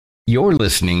You're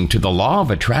listening to the Law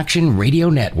of Attraction Radio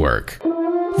Network.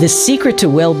 The secret to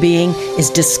well-being is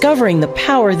discovering the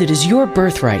power that is your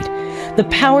birthright, the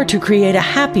power to create a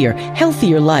happier,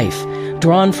 healthier life,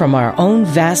 drawn from our own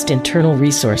vast internal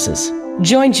resources.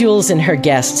 Join Jules and her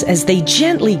guests as they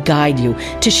gently guide you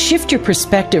to shift your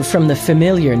perspective from the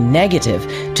familiar negative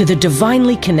to the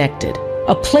divinely connected,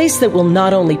 a place that will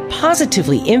not only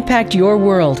positively impact your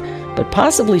world, but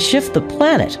possibly shift the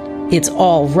planet. It's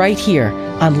all right here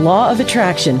on Law of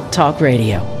Attraction Talk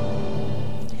Radio.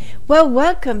 Well,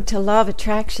 welcome to Law of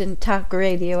Attraction Talk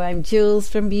Radio. I'm Jules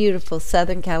from beautiful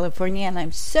Southern California, and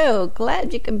I'm so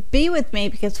glad you can be with me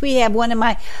because we have one of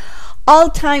my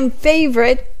all-time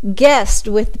favorite guests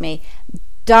with me,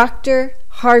 Dr.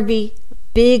 Harvey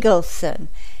Bigelsen.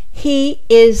 He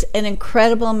is an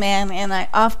incredible man, and I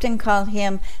often call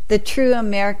him the true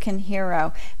American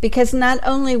hero because not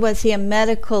only was he a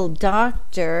medical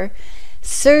doctor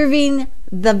serving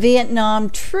the Vietnam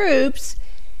troops,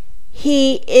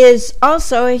 he is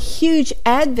also a huge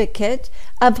advocate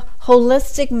of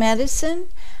holistic medicine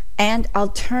and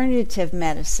alternative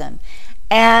medicine.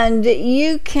 And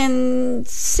you can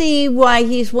see why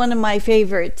he's one of my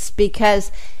favorites because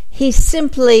he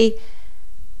simply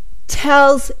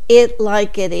tells it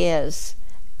like it is,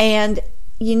 and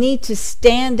you need to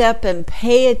stand up and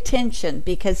pay attention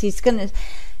because he's going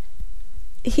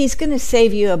to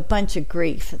save you a bunch of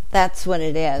grief. That's what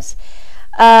it is.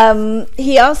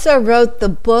 He also wrote the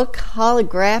book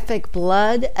Holographic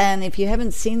Blood, and if you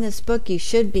haven't seen this book, you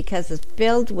should because it's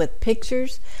filled with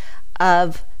pictures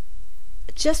of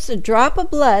just a drop of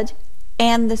blood,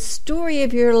 and the story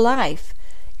of your life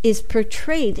is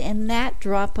portrayed in that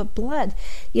drop of blood.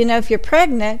 You know, if you're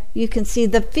pregnant, you can see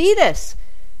the fetus.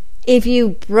 If you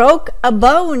broke a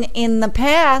bone in the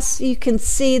past, you can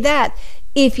see that.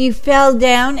 If you fell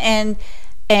down and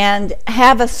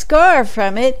have a scar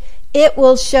from it, it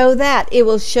will show that. It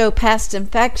will show past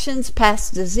infections,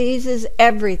 past diseases,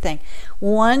 everything.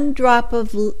 One drop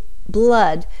of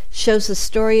blood shows the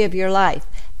story of your life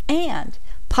and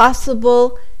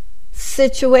possible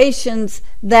situations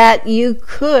that you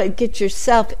could get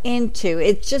yourself into.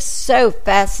 It's just so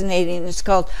fascinating. It's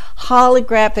called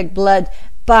Holographic Blood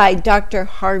by Dr.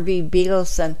 Harvey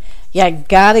Bigelsen. You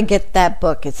gotta get that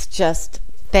book. It's just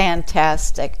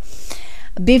fantastic.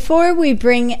 Before we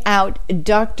bring out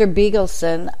Dr.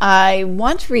 Bigelsen, I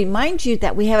want to remind you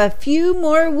that we have a few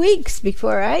more weeks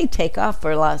before I take off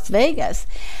for Las Vegas,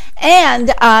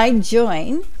 and I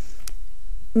join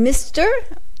Mr.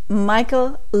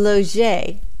 Michael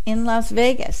Loge in Las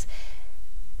Vegas.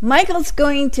 Michael's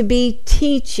going to be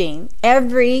teaching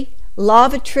every Law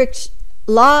of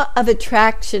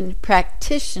Attraction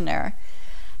practitioner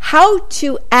how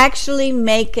to actually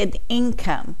make an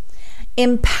income,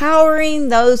 empowering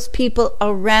those people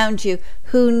around you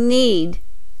who need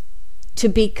to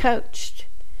be coached.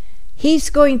 He's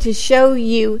going to show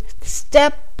you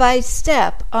step by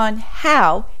step on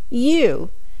how you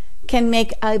can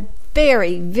make a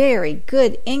very, very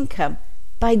good income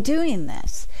by doing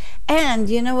this. And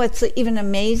you know what's even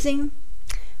amazing?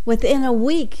 Within a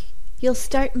week, you'll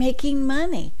start making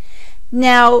money.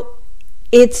 Now,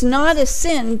 it's not a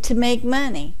sin to make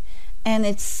money, and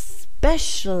it's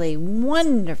especially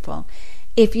wonderful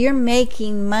if you're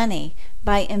making money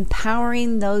by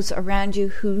empowering those around you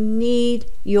who need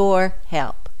your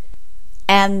help.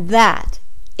 And that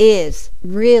is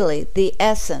really the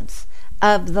essence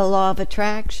of the Law of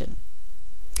Attraction.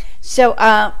 So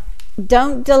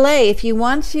don't delay. If you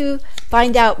want to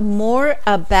find out more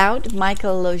about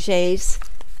Michael Loge's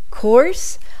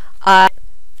course,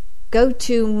 go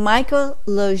to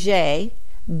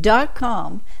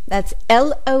michaelloge.com. That's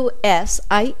LOSIER.com,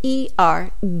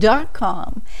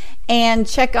 and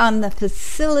check on the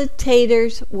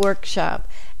Facilitators Workshop,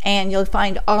 and you'll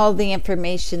find all the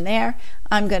information there.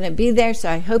 I'm going to be there, so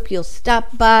I hope you'll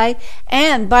stop by.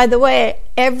 And by the way,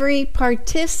 every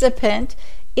participant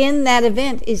in that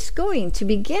event is going to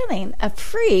be getting a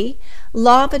free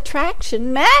Law of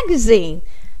Attraction magazine.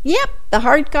 Yep, the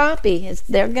hard copy.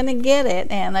 They're going to get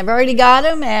it, and I've already got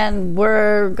them, and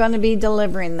we're going to be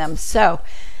delivering them. So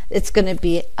it's going to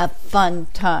be a fun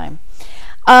time.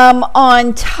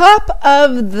 On top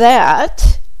of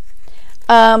that,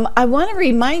 I want to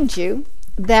remind you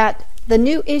that the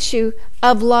new issue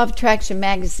of Law of Attraction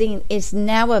magazine is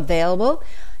now available,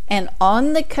 and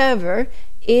on the cover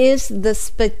is the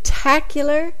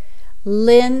spectacular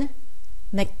Lynn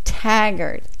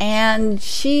McTaggart, and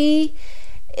she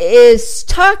is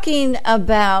talking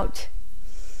about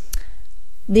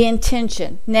the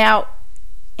intention. Now,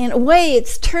 in a way,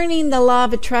 it's turning the Law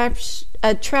of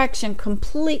attraction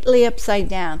completely upside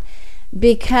down,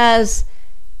 because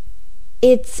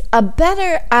it's a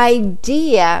better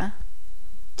idea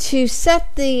to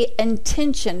set the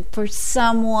intention for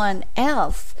someone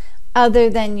else other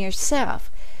than yourself.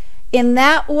 In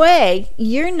that way,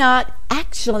 you're not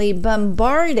actually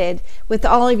bombarded with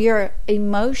all of your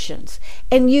emotions,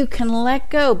 and you can let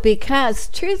go, because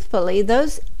truthfully,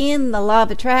 those in the law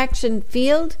of attraction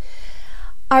field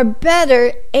are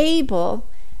better able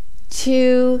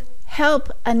to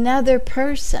help another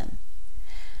person.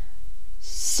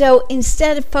 So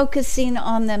instead of focusing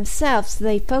on themselves,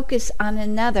 they focus on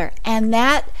another, and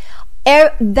that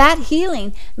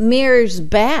healing mirrors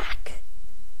back.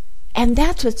 And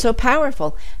that's what's so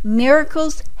powerful.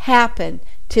 Miracles happen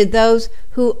to those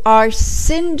who are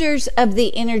senders of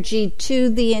the energy to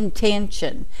the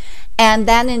intention. And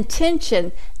that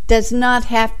intention does not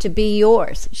have to be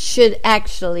yours, should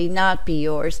actually not be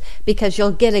yours, because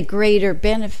you'll get a greater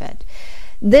benefit.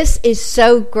 This is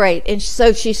so great. And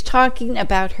so she's talking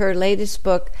about her latest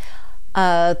book,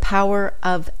 Power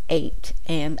of 8,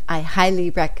 and I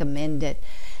highly recommend it.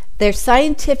 There's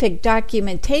scientific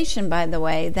documentation, by the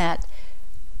way, that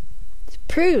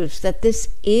proves that this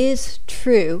is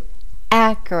true,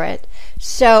 accurate.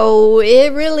 So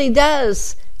it really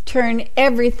does turn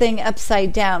everything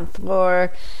upside down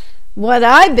for what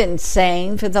I've been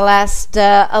saying for the last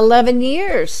 11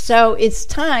 years. So it's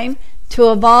time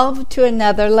to evolve to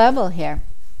another level here.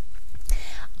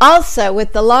 Also,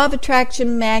 with the Law of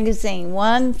Attraction magazine,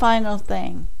 one final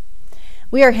thing.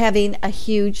 We are having a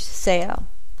huge sale.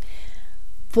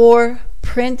 For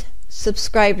print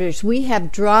subscribers, we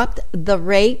have dropped the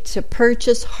rate to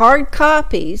purchase hard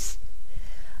copies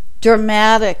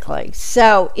dramatically.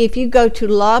 So if you go to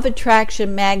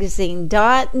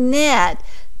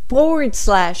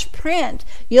lawofattractionmagazine.net/print,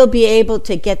 you'll be able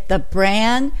to get the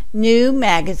brand new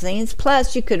magazines.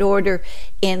 Plus, you could order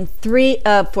in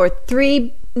for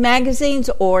 3 magazines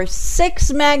or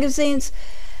 6 magazines.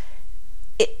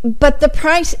 But the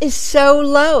price is so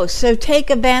low, so take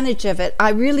advantage of it.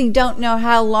 I really don't know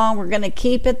how long we're going to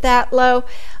keep it that low,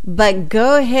 but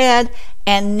go ahead,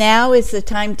 and now is the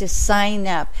time to sign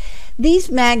up.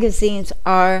 These magazines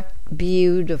are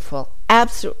beautiful,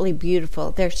 absolutely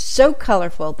beautiful. They're so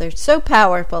colorful, they're so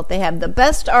powerful, they have the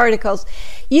best articles.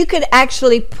 You could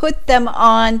actually put them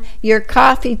on your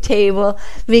coffee table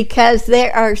because they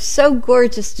are so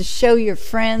gorgeous to show your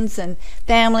friends and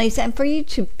families, and for you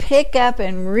to pick up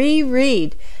and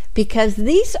reread, because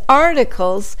these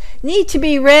articles need to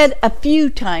be read a few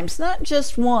times, not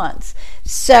just once.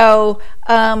 So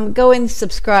go and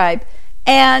subscribe.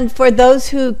 And for those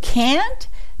who can't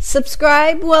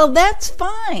subscribe, well, that's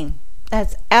fine.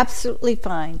 That's absolutely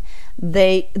fine.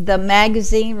 The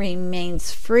magazine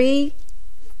remains free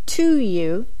to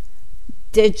you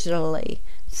digitally.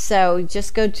 So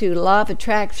just go to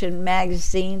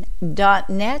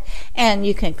lawofattractionmagazine.net, and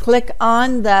you can click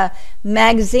on the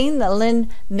magazine, the Lynn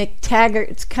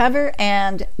McTaggart's cover,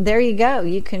 and there you go.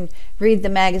 You can read the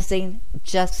magazine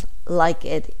just like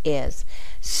it is.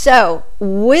 So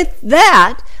with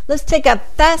that, let's take a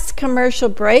fast commercial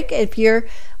break. If you're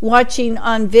watching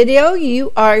on video,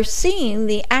 you are seeing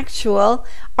the actual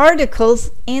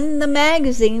articles in the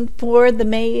magazine for the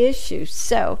May issue.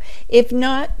 So if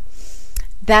not,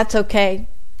 that's okay.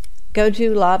 Go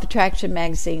to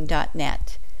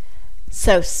lawofattractionmagazine.net.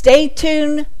 So stay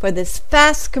tuned for this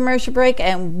fast commercial break,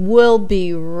 and we'll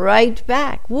be right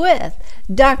back with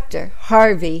Dr.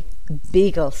 Harvey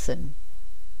Bigelsen.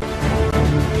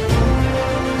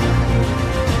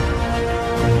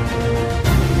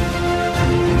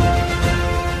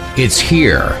 It's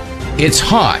here, it's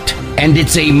hot, and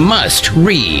it's a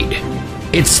must-read.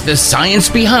 It's the science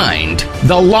behind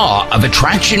the Law of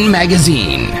Attraction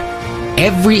magazine.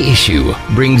 Every issue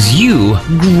brings you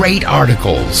great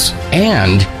articles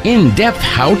and in-depth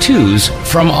how-tos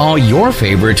from all your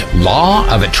favorite Law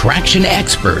of Attraction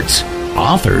experts,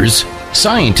 authors,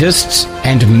 scientists,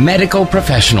 and medical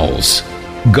professionals.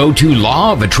 Go to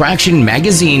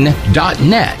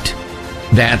lawofattractionmagazine.net.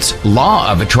 That's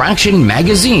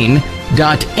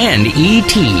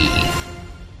lawofattractionmagazine.net.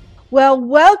 Well,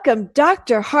 welcome,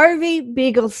 Dr. Harvey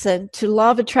Bigelsen, to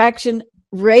Law of Attraction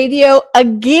Radio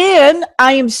again.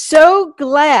 I am so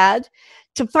glad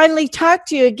to finally talk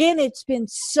to you again. It's been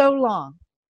so long.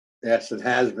 Yes, it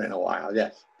has been a while,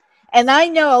 yes. And I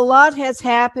know a lot has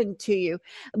happened to you,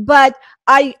 but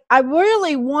I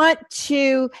really want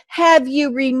to have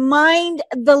you remind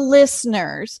the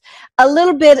listeners a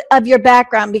little bit of your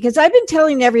background, because I've been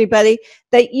telling everybody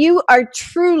that you are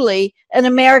truly an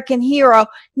American hero,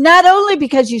 not only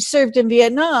because you served in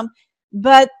Vietnam,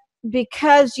 but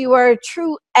because you are a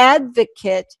true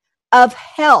advocate of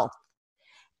health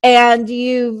And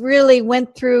you really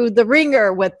went through the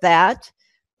ringer with that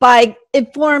by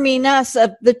informing us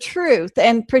of the truth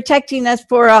and protecting us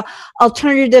for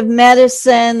alternative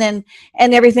medicine and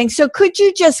everything. So could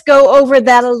you just go over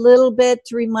that a little bit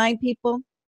to remind people?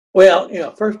 Well,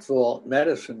 first of all,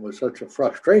 medicine was such a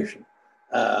frustration.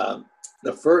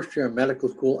 The first year in medical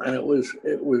school, and it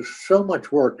was so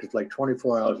much work. It's like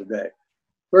 24 hours a day.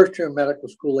 First year in medical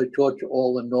school, they taught you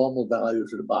all the normal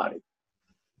values of the body.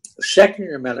 Second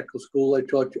year in medical school, they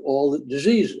taught you all the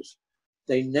diseases.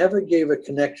 They never gave a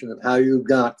connection of how you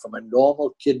got from a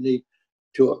normal kidney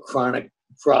to a chronic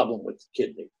problem with the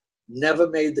kidney. Never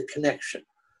made the connection.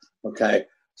 Okay.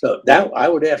 So that I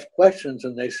would ask questions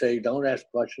and they say, don't ask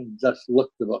questions, just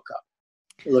look the book up.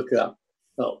 Look it up.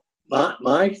 So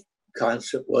my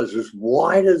concept is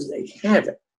why does they have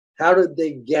it? How did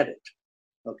they get it?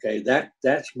 Okay,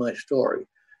 that's my story.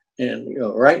 And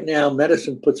right now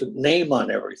medicine puts a name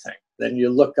on everything. Then you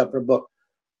look up her book.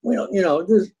 Well,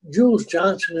 this Jules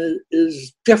Johnson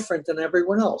is different than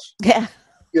everyone else. Yeah.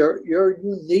 You're a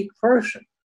unique person.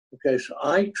 Okay, so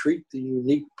I treat the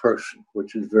unique person,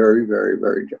 which is very, very,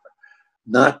 very different,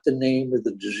 not the name of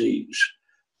the disease.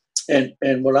 And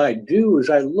what I do is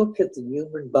I look at the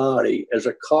human body as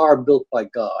a car built by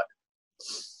God.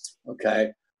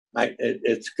 Okay,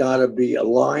 it's got to be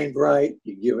aligned right.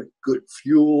 You give it good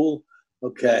fuel.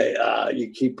 Okay,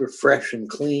 you keep it fresh and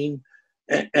clean.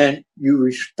 And you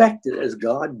respect it as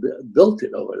God built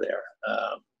it over there.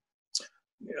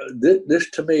 This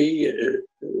to me,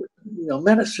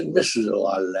 medicine misses a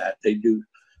lot of that. They do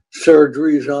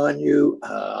surgeries on you.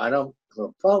 I don't have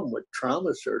a problem with trauma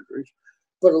surgeries,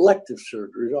 but elective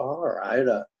surgeries are hard. I had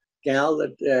a gal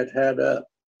that had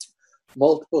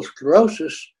multiple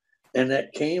sclerosis, and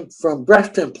that came from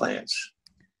breast implants.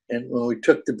 And when we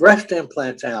took the breast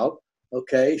implants out,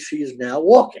 okay, she is now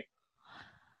walking.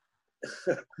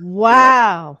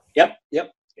 Wow. Yep.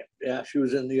 Yeah, she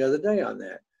was in the other day on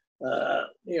that.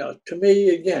 To me,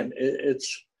 again,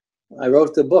 I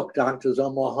wrote the book, Doctors Are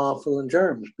More Harmful Than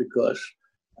Germs, because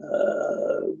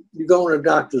you go in a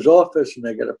doctor's office and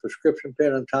they got a prescription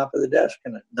pad on top of the desk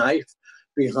and a knife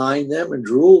behind them and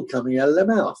drool coming out of their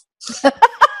mouth.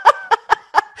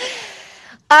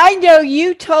 I know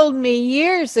you told me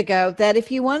years ago that if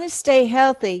you want to stay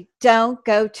healthy, don't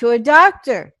go to a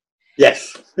doctor.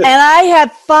 Yes. And I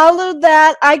have followed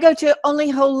that. I go to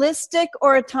only holistic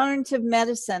or alternative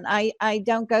medicine. I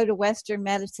don't go to Western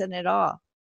medicine at all.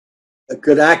 A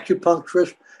good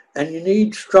acupuncturist, and you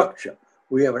need structure.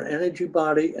 We have an energy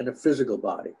body and a physical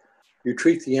body. You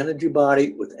treat the energy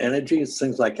body with energy, it's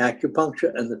things like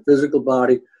acupuncture, and the physical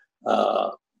body,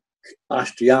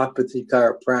 osteopathy,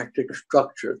 chiropractic,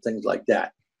 structure, things like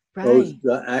that. Right.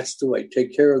 That's the way.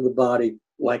 Take care of the body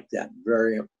like that.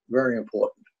 Very, very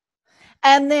important.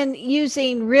 And then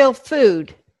using real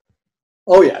food.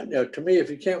 Oh, yeah. To me, if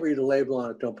you can't read a label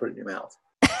on it, don't put it in your mouth.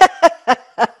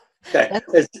 Okay.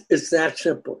 It's that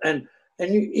simple. And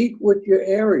you eat with your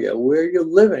area, where you're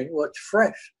living, what's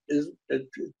fresh.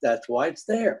 That's why it's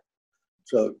there.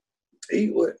 So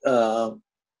eat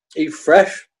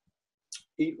fresh,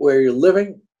 eat where you're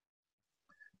living,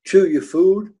 chew your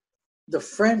food. The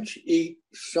French eat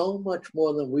so much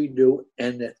more than we do,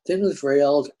 and they're thin as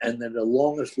rails, and they're the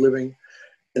longest living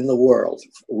in the world.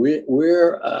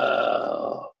 We're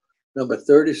number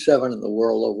 37 in the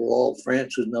world overall.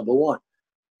 France is number 1.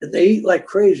 And they eat like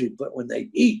crazy, but when they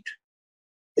eat,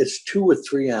 it's 2 or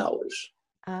 3 hours.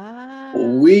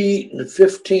 We eat in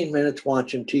 15 minutes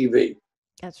watching TV.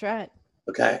 That's right.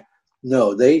 Okay.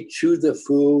 No, they chew the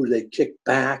food, they kick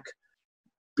back.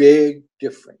 Big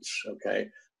difference. Okay.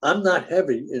 I'm not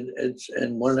heavy.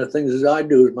 And one of the things that I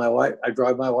do is I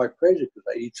drive my wife crazy because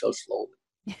I eat so slowly.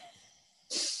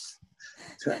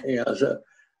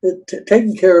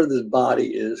 Taking care of this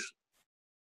body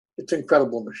it's an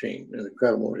incredible machine. It's an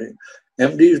incredible machine.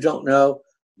 MDs don't know.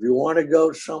 If you want to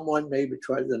go to someone, maybe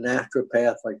try the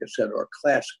naturopath, like I said, or a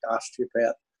classic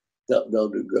osteopath. They'll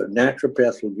do good.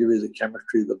 Naturopaths will give you the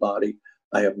chemistry of the body.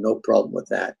 I have no problem with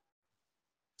that.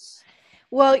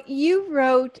 Well, you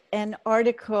wrote an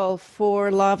article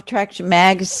for Law of Attraction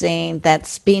magazine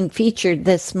that's being featured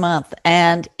this month,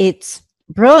 and it's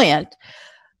brilliant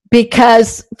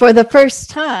because for the first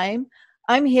time,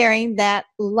 I'm hearing that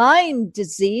Lyme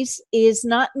disease is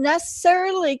not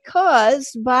necessarily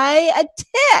caused by a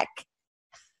tick.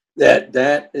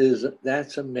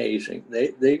 That's amazing.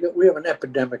 We have an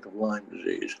epidemic of Lyme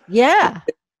disease. Yeah.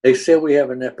 They say we have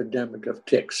an epidemic of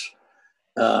ticks.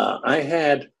 I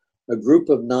had a group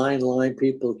of 9 Lyme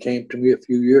people came to me a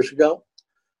few years ago.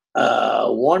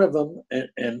 One of them,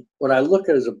 and what I look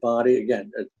at as a body, again,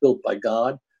 it's built by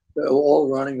God, They're all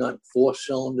running on 4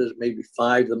 cylinders, maybe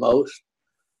 5 the most.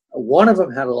 One of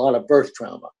them had a lot of birth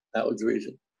trauma. That was the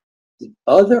reason. The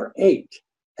other 8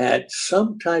 had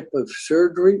some type of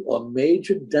surgery or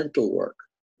major dental work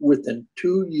within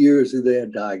 2 years of their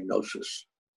diagnosis.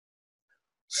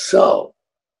 So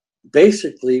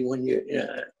basically, when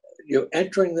you're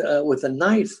entering with a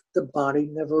knife, the body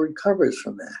never recovers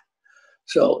from that.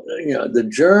 So, the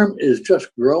germ is just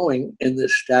growing in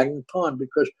this stagnant pond,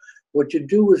 because what you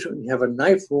do is, when you have a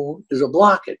knife wound, is a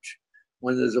blockage.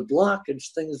 When there's a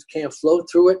blockage, things can't flow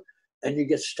through it, and you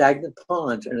get stagnant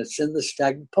ponds. And it's in the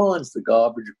stagnant ponds the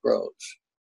garbage grows.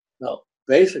 So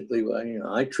basically,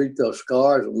 I treat those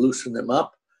scars and loosen them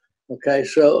up. Okay,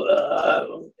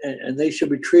 so and they should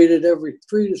be treated every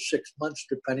 3 to 6 months,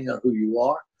 depending on who you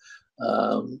are,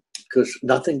 because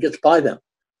nothing gets by them.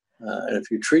 And if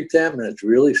you treat them, and it's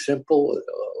really simple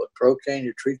with Procaine,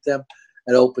 you treat them,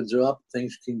 it opens it up.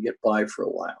 Things can get by for a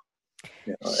while.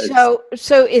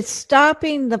 So it's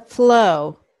stopping the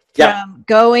flow from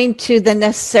going to the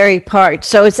necessary part.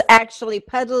 So it's actually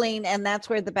puddling, and that's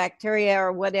where the bacteria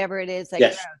or whatever it is that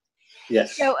grows.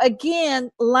 Yes. So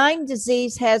again, Lyme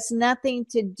disease has nothing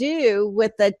to do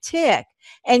with the tick.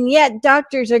 And yet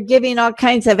doctors are giving all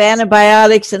kinds of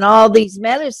antibiotics and all these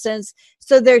medicines.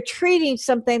 So they're treating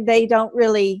something they don't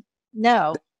really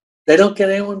know. They don't get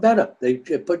anyone better. They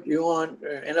put you on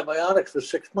antibiotics for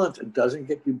 6 months. It doesn't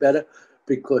get you better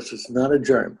because it's not a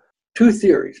germ. 2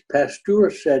 theories. Pasteur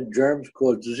said germs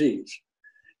cause disease.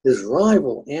 His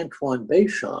rival, Antoine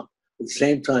Béchamp, at the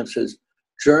same time says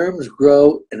germs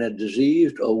grow in a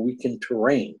diseased or weakened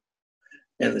terrain.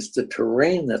 And it's the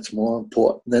terrain that's more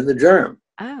important than the germ.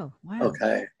 Oh, wow.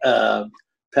 Okay.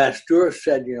 Pasteur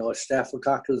said, a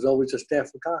staphylococcus is always a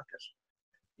staphylococcus.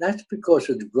 That's because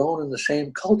it's grown in the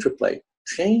same culture plate.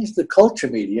 Change the culture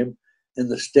medium,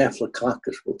 and the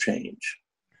staphylococcus will change.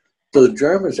 So the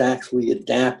germ is actually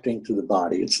adapting to the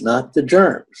body. It's not the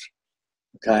germs.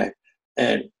 Okay.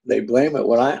 And they blame it.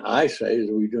 What I say is,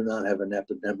 we do not have an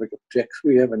epidemic of ticks.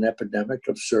 We have an epidemic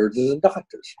of surgeons and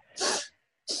doctors.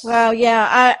 Well,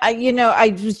 yeah, I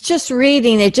was just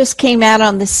reading, it just came out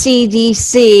on the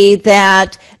CDC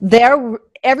that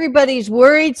everybody's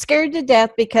worried, scared to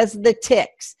death because of the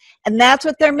ticks. And that's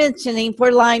what they're mentioning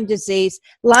for Lyme disease.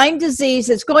 Lyme disease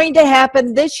is going to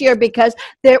happen this year because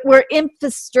we're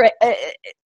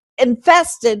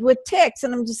infested with ticks.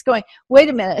 And I'm just going, wait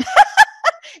a minute.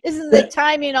 Isn't the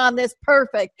timing on this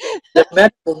perfect? The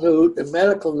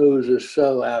medical news is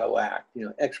so out of whack.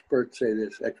 Experts say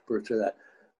this, experts say that.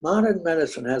 Modern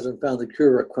medicine hasn't found the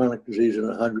cure of chronic disease in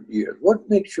 100 years. What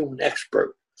makes you an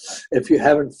expert if you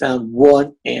haven't found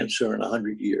one answer in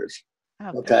 100 years?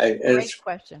 Oh, okay, great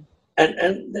question.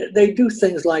 And they do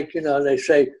things like, they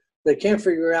say they can't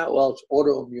figure out, well, it's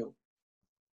autoimmune.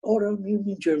 Autoimmune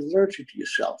means you're allergic to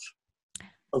yourself.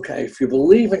 Okay, if you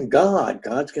believe in God,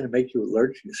 God's going to make you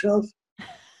allergic to yourself.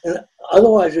 And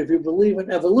otherwise, if you believe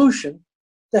in evolution,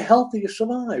 the healthiest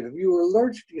survive. If you were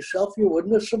allergic to yourself, you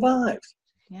wouldn't have survived.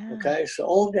 Yeah. Okay, so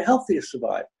only the healthiest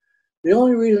survive. The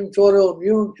only reason it's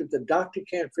autoimmune, if the doctor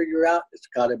can't figure out, it's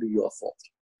got to be your fault.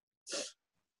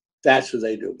 That's what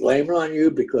they do. Blame it on you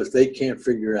because they can't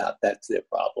figure it out. That's their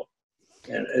problem.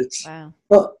 And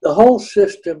well, the whole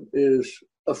system is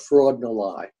a fraud and a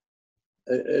lie.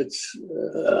 It's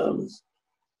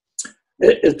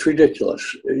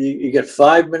ridiculous. You get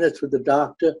 5 minutes with the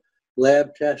doctor,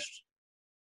 lab tests,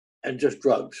 and just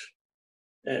drugs.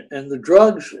 And the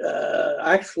drugs,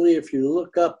 actually, if you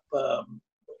look up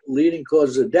leading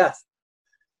causes of death,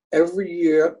 every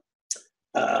year,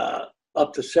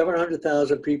 up to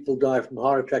 700,000 people die from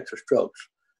heart attacks or strokes.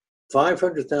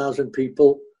 500,000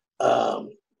 people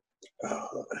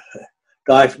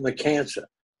die from a cancer.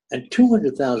 And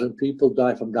 200,000 people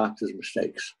die from doctors'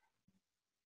 mistakes.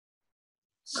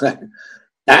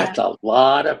 That's a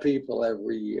lot of people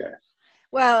every year.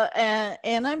 Well,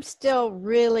 and I'm still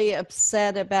really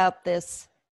upset about this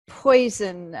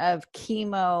poison of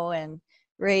chemo and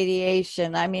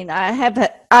radiation. I mean, I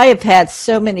have had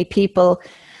so many people,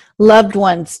 loved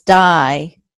ones,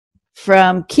 die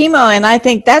from chemo, and I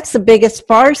think that's the biggest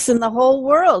farce in the whole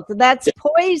world. That's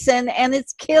poison, and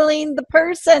it's killing the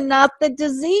person, not the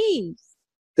disease.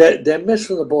 They're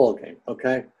missing the ball game.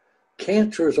 Okay,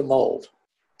 cancer is a mold.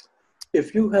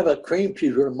 If you have a cream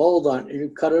cheese with a mold on it and you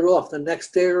cut it off, the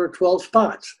next day there are 12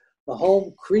 spots. The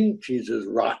whole cream cheese is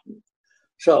rotten.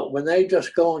 So when they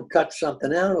just go and cut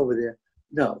something out over there,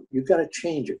 no, you've got to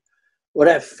change it. What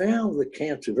I found with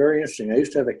cancer, very interesting, I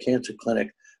used to have a cancer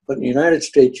clinic, but in the United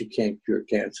States, you can't cure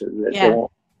cancer. Yeah.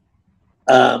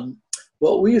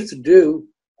 What we used to do,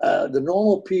 The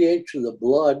normal pH of the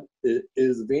blood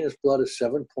is the venous blood is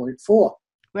 7.4.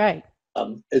 Right.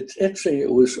 It's interesting.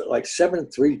 It was like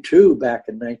 7.32 back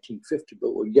in 1950,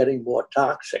 but we're getting more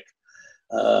toxic.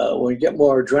 When we get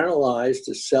more adrenalized,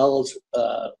 the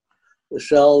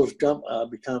cells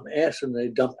become acid and they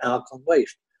dump alkaline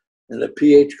waste, and the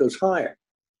pH goes higher.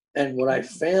 And what I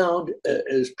found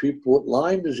is people with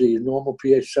Lyme disease, normal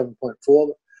pH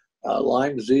 7.4,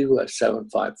 Lyme disease was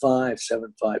 7.55,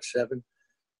 7.57.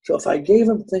 So if I gave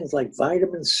them things like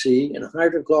vitamin C and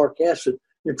hydrochloric acid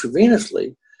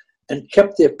intravenously and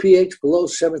kept their pH below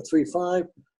 7.35,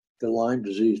 the Lyme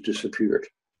disease disappeared.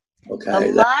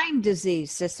 Okay, the Lyme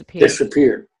disease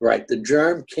disappeared. Right. The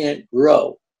germ can't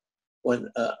grow when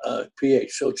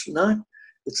pH. So it's not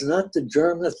the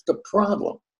germ that's the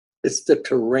problem. It's the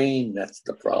terrain that's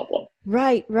the problem.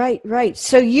 Right.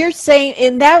 So you're saying,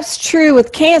 and that's true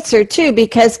with cancer too,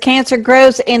 because cancer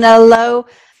grows in a low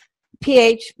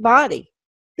pH body.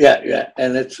 Yeah,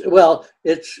 and it's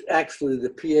actually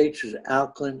the pH is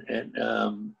alkaline, and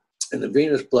in the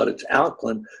venous blood it's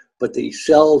alkaline, but the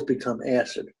cells become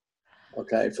acid,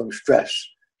 okay, from stress.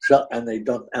 So, and they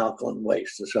dump alkaline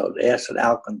waste. So the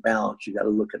acid-alkaline balance, you got to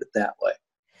look at it that way.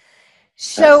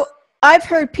 So I've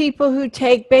heard people who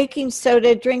take baking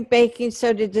soda, drink baking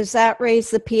soda. Does that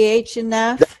raise the pH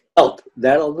enough?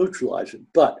 That'll neutralize it.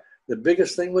 But the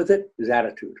biggest thing with it is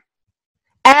attitude.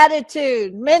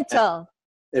 Attitude, mental.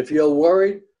 If you're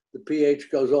worried, the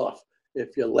pH goes off.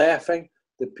 If you're laughing,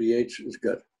 the pH is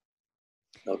good.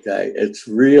 Okay, it's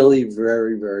really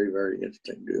very, very, very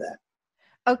interesting to do that.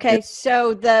 Okay,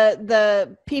 so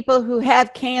the people who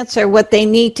have cancer, what they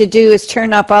need to do is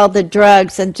turn off all the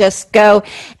drugs and just go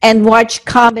and watch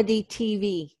comedy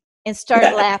TV and start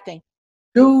laughing.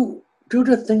 Do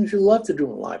the things you love to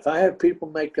do in life. I have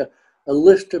people make a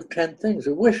list of 10 things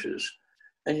or wishes,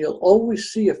 and you'll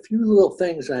always see a few little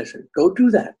things. And I said, go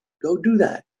do that. Go do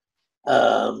that.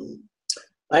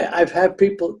 I've had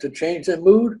people to change their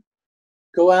mood.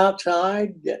 Go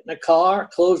outside, get in a car,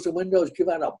 close the windows, give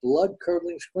out a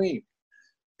blood-curdling scream,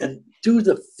 and do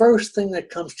the first thing that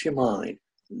comes to your mind,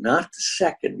 not the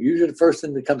second. Usually the first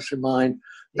thing that comes to your mind,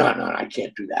 no, I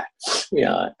can't do that.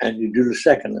 Yeah, and you do the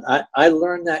second. I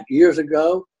learned that years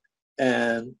ago,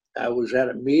 and I was at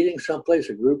a meeting someplace,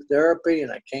 a group therapy,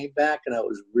 and I came back and I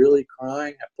was really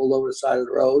crying. I pulled over the side of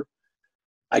the road.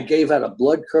 I gave out a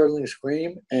blood-curdling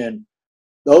scream, and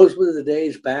those were the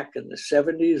days back in the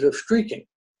 70s of streaking.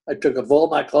 I took off all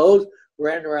my clothes,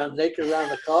 ran around naked around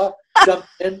the car, jumped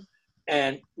in,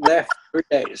 and left for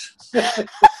 3 days.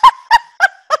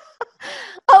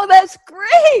 Oh, that's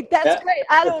great. That's great.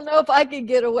 I don't know if I can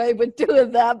get away with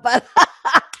doing that, but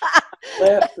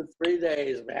left for 3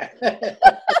 days, man.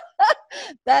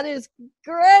 That is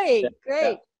great.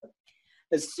 Great. Yeah.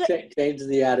 It's changing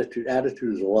the attitude.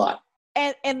 Attitude is a lot.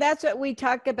 And that's what we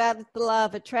talk about at the law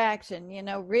of attraction,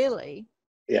 really.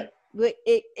 Yeah.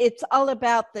 It's all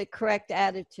about the correct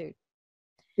attitude.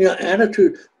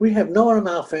 Attitude. We have no one in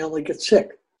our family gets sick.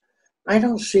 I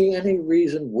don't see any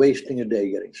reason wasting a day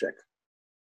getting sick.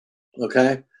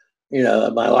 Okay?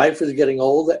 My life is getting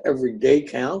older. Every day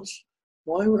counts.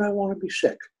 Why would I want to be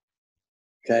sick?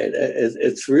 Okay?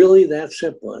 It's really that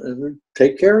simple. And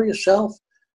take care of yourself.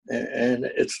 And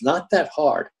it's not that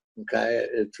hard. Okay,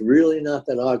 it's really not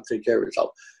that hard to take care of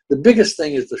yourself. The biggest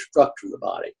thing is the structure of the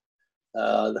body.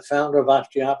 The founder of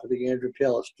osteopathy, Andrew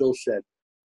Taylor, still said,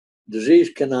 disease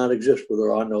cannot exist where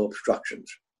there are no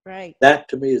obstructions. Right. That,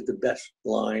 to me, is the best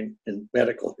line in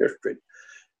medical history.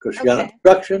 Because you got an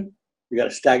obstruction, you got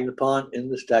a stagnant pond. In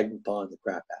the stagnant pond, the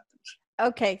crap happens.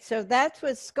 Okay, so that's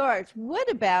with scars. What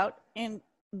about, and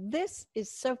this is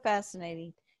so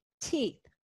fascinating, teeth?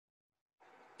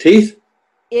 Teeth?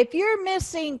 If you're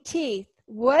missing teeth,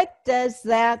 what does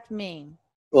that mean?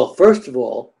 Well, first of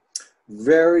all,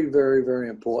 very, very, very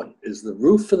important is the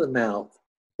roof of the mouth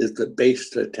is the base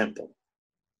to the temple.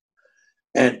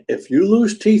 And if you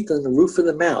lose teeth in the roof of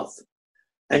the mouth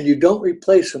and you don't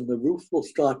replace them, the roof will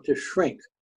start to shrink.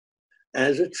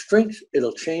 As it shrinks,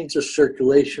 it'll change the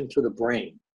circulation to the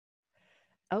brain.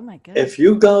 Oh my goodness. If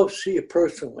you go see a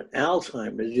person with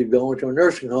Alzheimer's, you go into a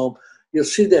nursing home, you'll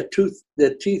see their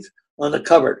teeth on the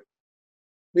cupboard.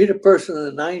 Meet a person in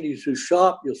the 90s who's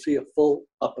sharp, you'll see a full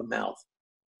upper mouth.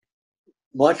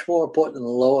 Much more important than the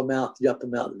lower mouth, the upper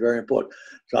mouth is very important.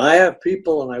 So I have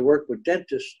people, and I work with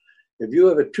dentists, if you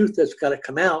have a tooth that's got to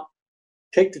come out,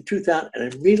 take the tooth out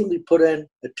and immediately put in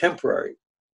a temporary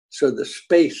so the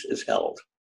space is held.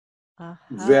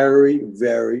 Very,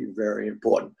 very, very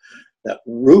important. That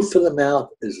roof of the mouth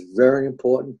is very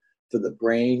important for the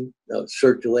brain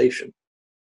circulation.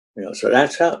 So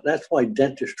that's why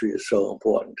dentistry is so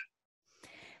important.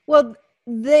 Well,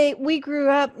 we grew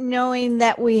up knowing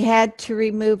that we had to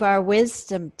remove our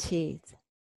wisdom teeth.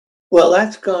 Well,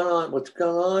 that's gone on. What's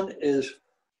gone on is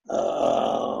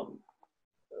um,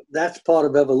 that's part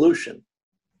of evolution.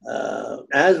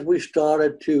 As we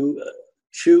started to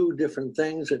chew different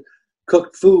things and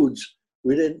cook foods,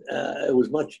 we didn't. It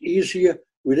was much easier.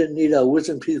 We didn't need our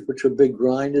wisdom teeth, which were big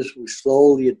grinders. We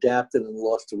slowly adapted and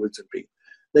lost the wisdom teeth.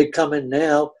 They come in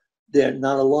now; they're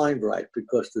not aligned right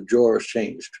because the jaw has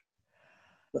changed.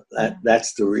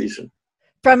 That's the reason.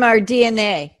 From our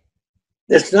DNA.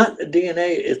 It's not the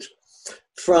DNA. It's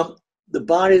from the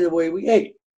body the way we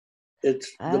ate.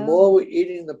 It's the more we're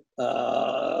eating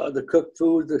the cooked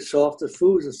food, the softer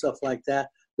foods and stuff like that,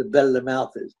 the better the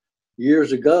mouth is.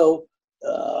 Years ago,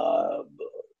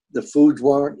 the foods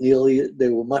weren't nearly, they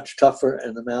were much tougher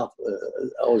and the mouth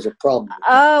was a problem.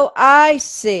 Oh, I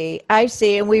see. I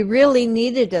see. And we really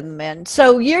needed them then.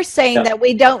 So you're saying that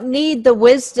we don't need the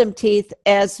wisdom teeth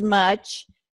as much?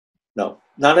 No,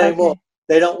 not anymore.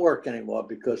 They don't work anymore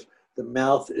because the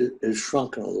mouth is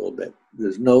shrunken a little bit.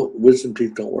 There's no wisdom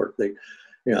teeth don't work. They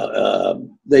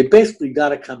basically got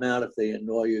to come out if they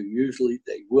annoy you. Usually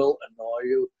they will annoy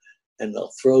you and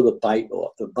they'll throw the bite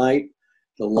off. The bite,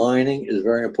 the lining is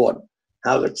very important.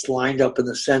 How it's lined up in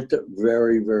the center,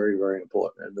 very, very, very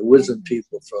important. And the wisdom teeth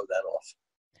will throw that off.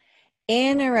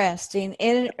 Interesting.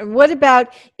 And what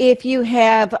about if you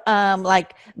have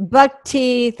like buck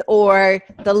teeth or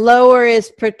the lower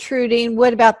is protruding?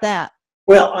 What about that?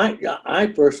 Well, I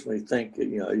personally think that,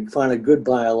 you find a good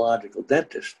biological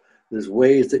dentist. There's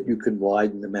ways that you can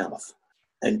widen the mouth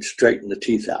and straighten the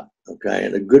teeth out. Okay,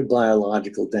 and a good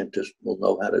biological dentist will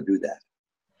know how to do that.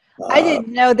 I didn't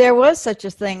know there was such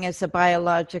a thing as a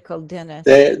biological dentist.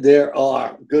 There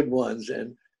are good ones,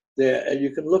 and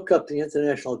you can look up the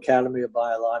International Academy of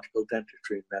Biological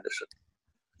Dentistry and Medicine,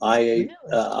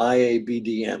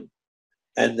 IABDM,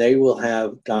 and they will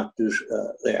have doctors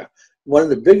there. One of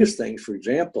the biggest things, for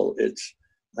example,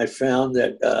 I found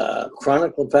that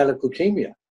chronic lymphatic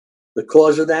leukemia, the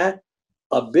cause of that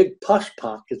are big pus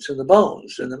pockets in the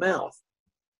bones, in the mouth.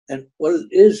 And what it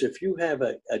is, if you have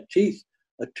a tooth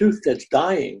that's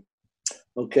dying,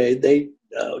 okay,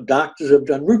 doctors have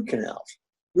done root canals.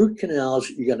 Root canals,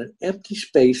 you got an empty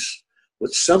space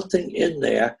with something in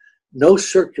there, no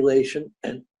circulation,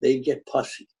 and they get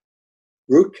pussy.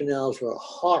 Root canals are a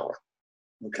horror,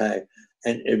 okay?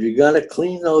 And if you got to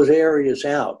clean those areas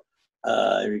out,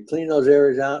 actually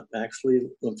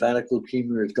lymphatic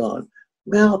leukemia is gone.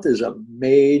 Mouth is a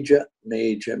major,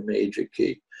 major, major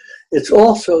key. It's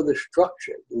also the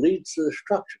structure. It leads to the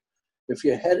structure.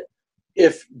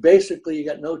 If basically you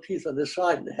got no teeth on this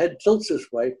side and the head tilts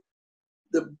this way,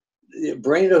 the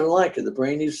brain doesn't like it. The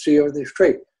brain needs to see everything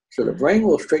straight. So the brain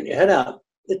will straighten your head out.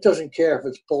 It doesn't care if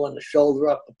it's pulling the shoulder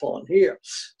up or pulling here.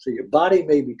 So your body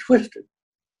may be twisted,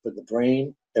 but the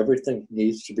brain, everything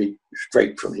needs to be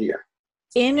straight from here.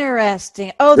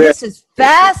 Interesting. Oh, this is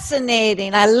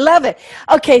fascinating. I love it.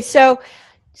 Okay, so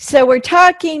we're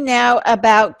talking now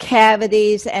about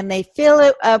cavities, and they fill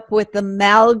it up with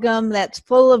amalgam that's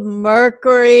full of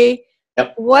mercury.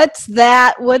 Yep. What's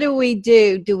that? What do we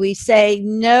do? Do we say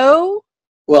no?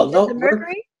 Well, no.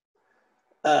 Mercury?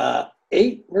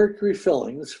 8 mercury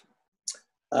fillings,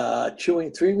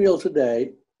 chewing 3 meals a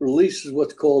day, releases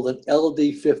what's called an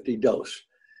LD50 dose.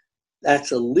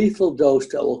 That's a lethal dose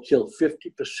that will kill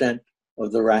 50%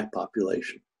 of the rat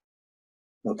population.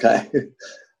 Okay?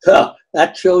 So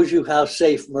that shows you how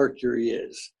safe mercury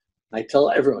is. I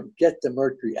tell everyone, get the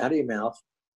mercury out of your mouth.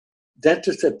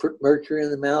 Dentists that put mercury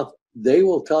in the mouth, they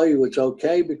will tell you it's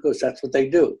okay because that's what they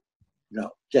do. No,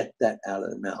 get that out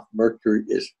of the mouth. Mercury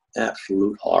is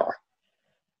absolute horror.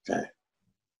 Okay.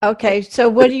 Okay, so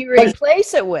what do you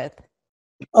replace it with?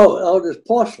 Oh, there's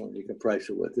porcelain you can price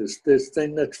it with. There's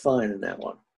thing that's fine in that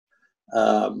one.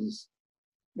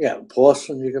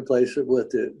 Porcelain you can place it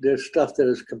with. There's stuff that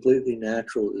is completely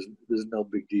natural. There's no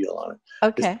big deal on it.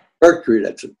 Okay. It's mercury,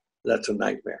 that's a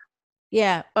nightmare.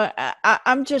 Yeah, but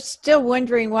I'm just still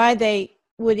wondering why they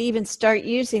would even start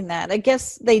using that. I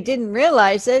guess they didn't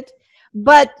realize it,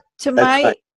 but to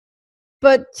my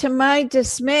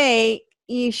dismay,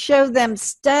 you show them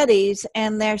studies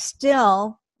and they're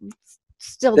still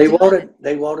they won't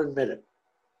admit it.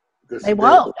 They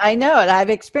won't. I know it. I've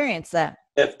experienced that.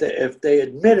 If they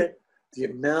admit it, the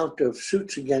amount of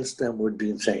suits against them would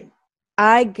be insane.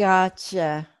 I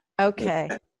gotcha. Okay.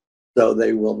 So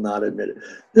they will not admit it.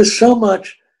 There's so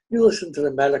much. You listen to the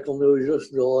medical news, you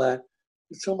listen to all that.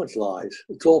 There's so much lies.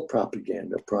 It's all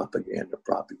propaganda.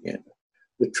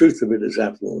 The truth of it is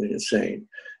absolutely insane.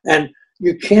 And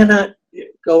you cannot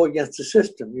go against the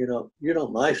system. You know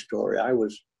my story. I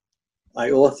was I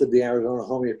authored the Arizona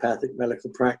Homeopathic Medical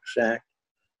Practice Act.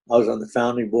 I was on the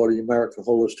founding board of the American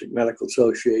Holistic Medical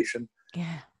Association.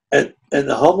 Yeah. And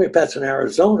the homeopaths in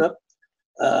Arizona,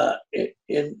 in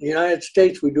the United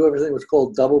States, we do everything what's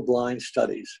called double-blind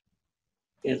studies.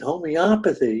 In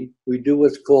homeopathy, we do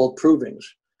what's called provings.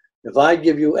 If I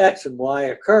give you X and Y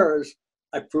occurs,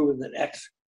 I've proven that X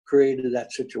created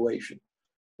that situation.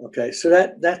 Okay, so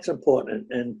that's important.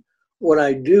 And what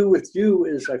I do with you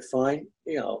is I find,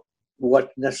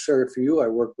 what's necessary for you. I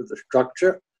work with the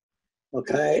structure,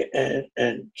 okay,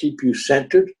 and keep you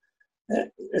centered.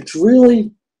 It's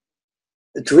really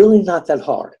not that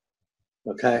hard,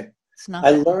 okay? It's not.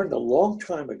 I learned a long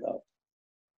time ago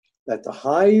that the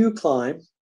higher you climb,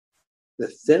 the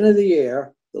thinner the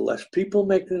air, the less people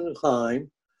make the climb,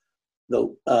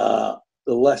 the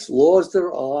less laws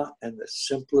there are, and the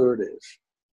simpler it is.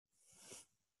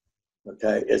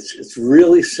 Okay, it's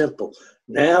really simple.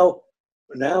 Now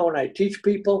when I teach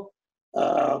people,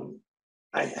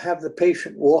 I have the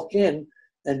patient walk in,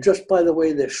 and just by the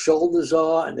way their shoulders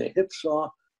are and their hips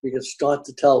are, you can start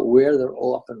to tell where they're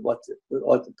off and what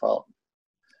the problem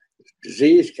is.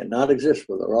 Disease cannot exist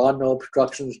where there are no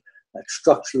obstructions. That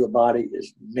structure of the body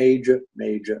is major,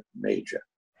 major, major.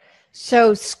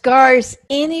 So scars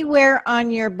anywhere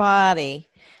on your body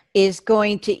is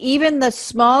going to, even the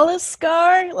smallest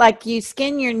scar, like you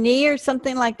skin your knee or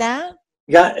something like that?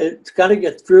 Yeah, it's got to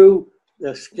get through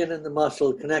the skin and the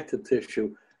muscle connective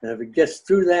tissue. And if it gets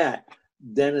through that,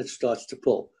 then it starts to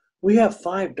pull. We have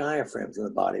 5 diaphragms in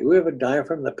the body. We have a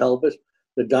diaphragm in the pelvis,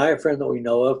 the diaphragm that we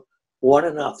know of, 1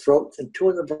 in our throat, and 2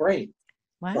 in the brain.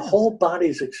 Wow. The whole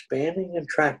body's expanding and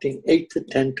contracting 8 to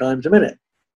 10 times a minute.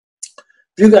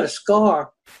 If you got a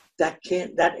scar, that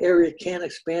area can't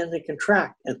expand and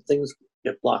contract, and things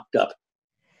get blocked up.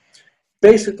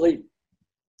 Basically,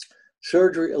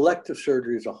 elective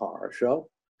surgery is a horror show.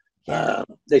 Yeah.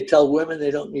 They tell women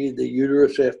they don't need the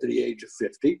uterus after the age of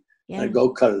 50. Yeah. And go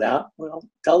cut it out. Well,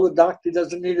 tell the doctor he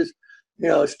doesn't need his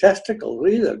testicles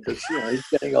either, because he's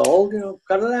getting old.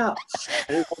 Cut it out,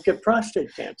 and he won't get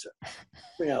prostate cancer.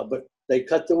 But they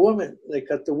cut the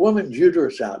woman's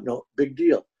uterus out. No big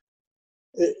deal.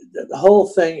 The whole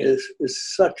thing is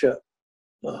such a.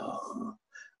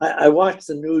 I watch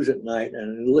the news at night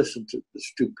and listen to the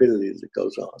stupidity that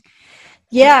goes on.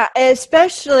 Yeah,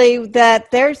 especially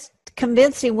that there's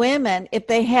convincing women if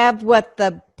they have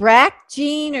the BRCA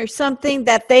gene or something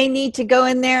that they need to go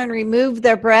in there and remove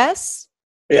their breasts.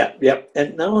 Yeah,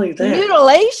 and not only that,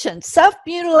 mutilation,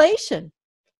 self-mutilation.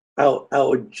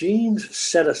 Our genes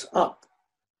set us up,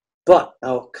 but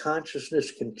our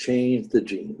consciousness can change the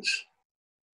genes.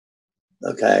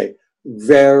 Okay,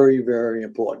 very, very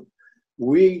important.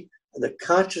 The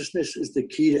consciousness is the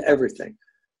key to everything.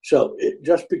 So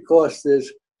just because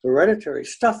there's hereditary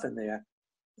stuff in there,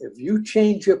 if you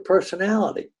change your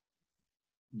personality,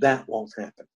 that won't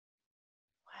happen.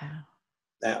 Wow.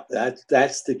 Now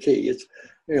that's the key. It's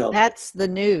that's the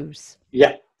news.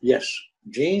 Yeah, yes.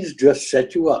 Genes just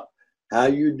set you up. How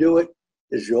you do it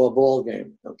is your ball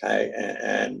game, okay?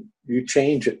 And you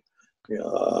change it.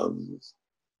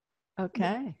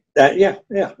 Okay.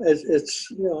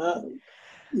 It's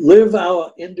live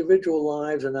our individual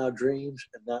lives and our dreams,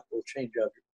 and that will change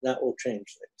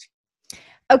things.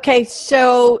 Okay,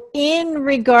 so in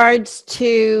regards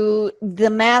to the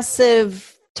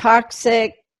massive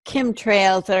toxic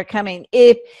chemtrails that are coming,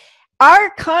 if our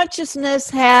consciousness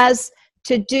has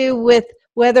to do with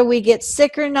whether we get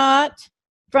sick or not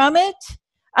from it,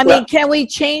 can we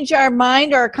change our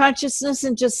mind or our consciousness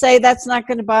and just say that's not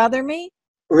going to bother me?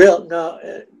 No,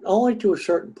 only to a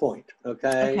certain point,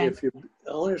 okay? If you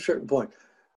only a certain point.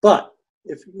 But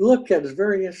if you look at, it's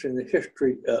very interesting, the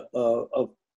history of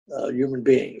human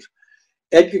beings.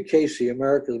 Edgar Casey,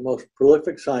 America's most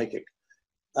prolific psychic,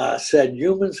 said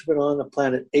humans have been on the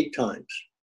planet 8 times.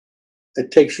 It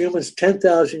takes humans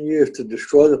 10,000 years to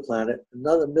destroy the planet,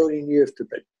 another 1,000,000 years to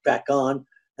get back on,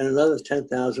 and another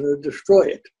 10,000 to destroy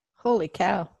it. Holy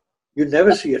cow. You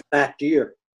never see a fat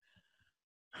deer.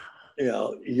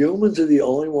 Humans are the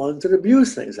only ones that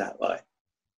abuse things that way.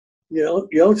 You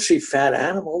don't see fat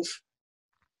animals.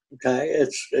 Okay,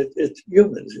 it's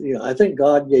humans. I think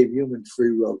God gave humans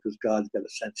free will because God's got a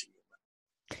sense of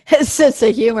humor. A sense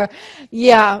of humor.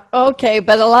 Yeah, okay,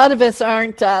 but a lot of us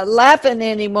aren't laughing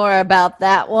anymore about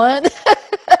that one.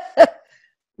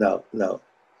 No.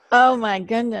 Oh my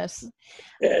goodness.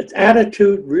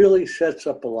 Attitude really sets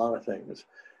up a lot of things.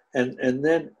 And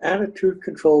then attitude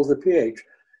controls the pH.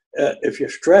 If you're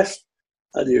stressed,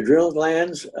 the adrenal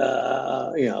glands,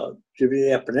 give you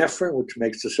the epinephrine, which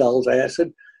makes the cells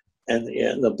acid, and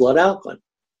the blood alkaline.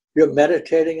 you're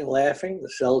meditating and laughing, the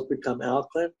cells become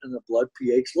alkaline and the blood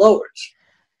pH lowers.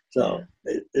 So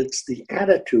it's the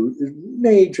attitude is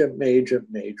major, major,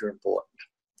 major important.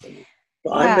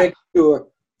 So Wow.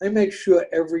 I make sure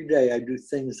every day I do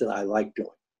things that I like doing.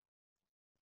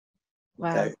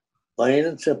 Wow. Okay, plain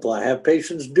and simple. I have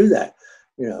patients do that.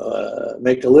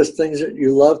 Make a list of things that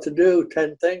you love to do,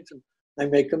 10 things, and I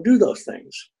make them do those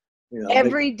things.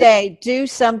 Every day, do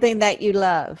something that you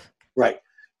love. Right.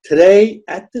 Today,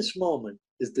 at this moment,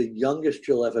 is the youngest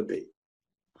you'll ever be.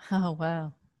 Oh,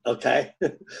 wow. Okay?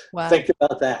 Wow. Think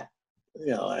about that.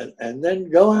 And then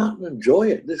go out and enjoy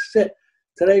it. This is it.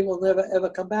 Today will never, ever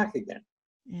come back again.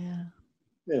 Yeah.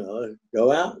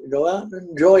 Go out and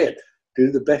enjoy it.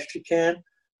 Do the best you can.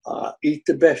 Eat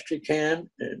the best you can.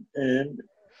 And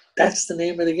that's the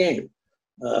name of the game.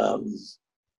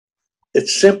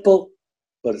 It's simple,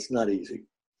 but it's not easy.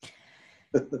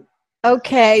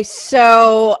 Okay,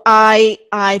 so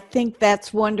I think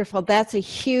that's wonderful. That's a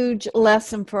huge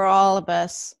lesson for all of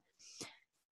us.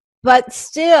 But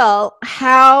still,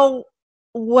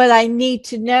 what I need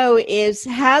to know is,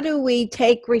 how do we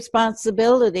take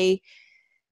responsibility,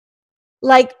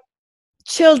 like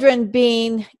children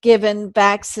being given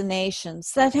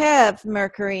vaccinations that have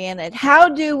mercury in it? How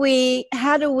do we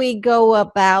go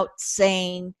about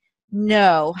saying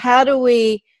no? How do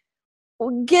we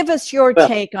give us your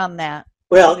take on that?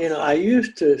 Well, I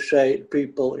used to say to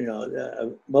people,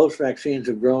 most vaccines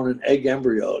are grown in egg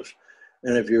embryos,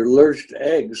 and if you're allergic to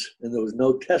eggs and there was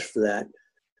no test for that,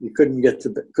 you couldn't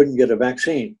get a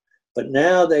vaccine. But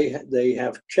now they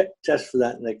have tests for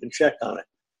that, and they can check on it.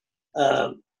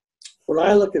 When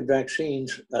I look at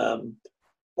vaccines,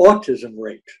 autism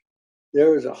rate,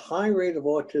 there is a high rate of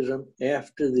autism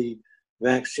after the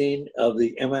vaccine of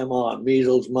the MMR,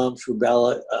 measles, mumps,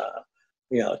 rubella,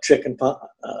 chickenpox,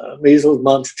 measles,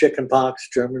 mumps, chickenpox,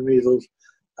 German measles.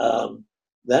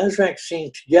 That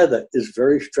vaccine together is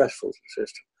very stressful to the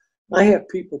system. I have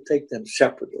people take them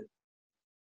separately.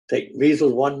 Take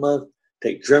measles 1 month,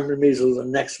 take German measles the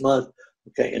next month,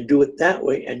 okay, and do it that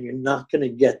way, and you're not going to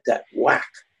get that whack.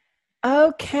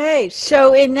 Okay,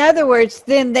 so in other words,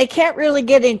 then they can't really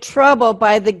get in trouble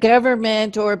by the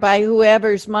government or by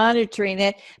whoever's monitoring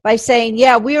it by saying,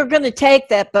 yeah, we are going to take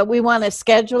that, but we want to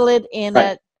schedule it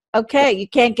in okay, you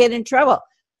can't get in trouble.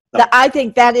 No. I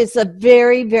think that is a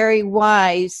very, very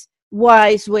wise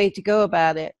way to go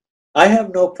about it. I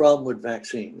have no problem with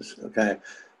vaccines, okay?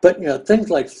 But,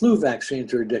 things like flu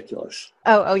vaccines are ridiculous.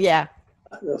 Oh yeah.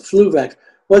 The flu vaccine.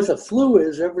 What the flu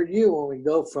is, every year when we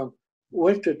go from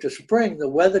winter to spring, the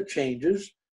weather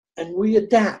changes and we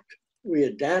adapt. We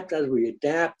adapt as we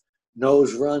adapt.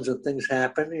 Nose runs and things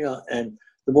happen, and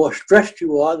the more stressed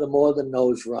you are, the more the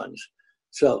nose runs.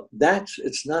 So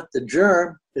it's not the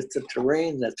germ, it's the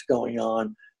terrain that's going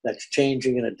on that's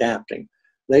changing and adapting.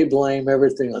 They blame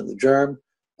everything on the germ.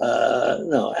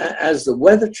 No, as the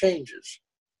weather changes,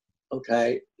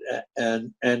 okay,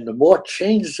 and the more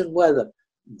changes in weather,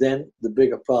 then the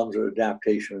bigger problems are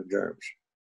adaptation of germs.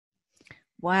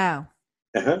 Wow.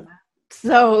 Uh-huh.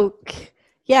 So,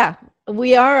 yeah,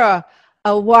 we are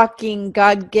a walking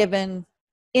God-given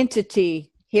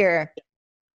entity here.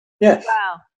 Yes.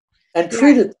 Wow. And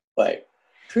treat it that way.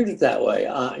 Treat it that way.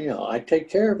 I take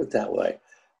care of it that way.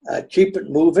 Keep it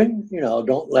moving.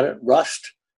 Don't let it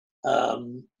rust.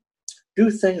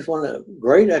 Do things. One of the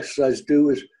great exercises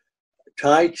do is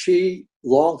Tai Chi,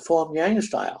 long form Yang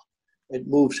style. It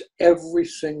moves every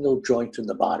single joint in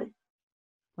the body.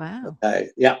 Wow. Okay.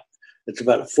 Yeah. It's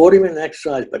about a 40-minute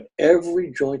exercise, but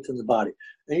every joint in the body.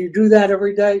 And you do that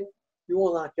every day, you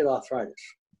will not get arthritis.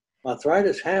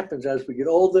 Arthritis happens as we get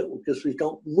older because we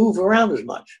don't move around as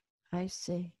much. I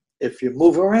see. If you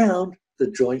move around,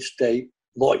 the joints stay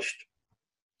moist.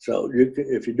 So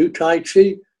if you do Tai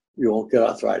Chi, you won't get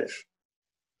arthritis.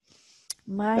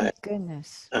 My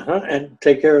goodness. And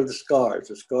take care of the scars.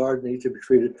 The scars need to be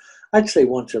treated, I'd say,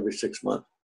 once every 6 months,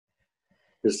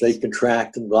 because they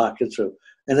contract and block it.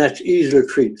 And that's easy to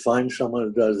treat. Find someone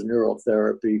who does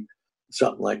neurotherapy,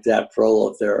 something like that,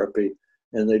 prolotherapy,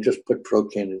 and they just put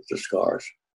Procaine into the scars.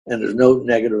 And there's no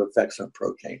negative effects on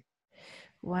Procaine.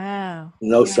 Wow.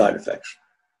 No side effects.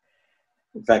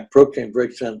 In fact, Procaine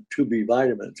breaks down 2B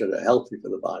vitamins that are healthy for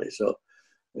the body. So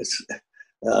it's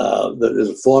there's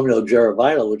a formula,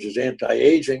 Geravital, which is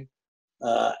anti-aging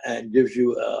and gives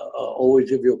you always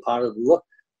give you a positive look.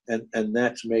 And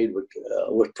that's made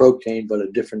with Procaine, but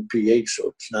a different pH, so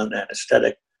it's not an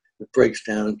anesthetic. It breaks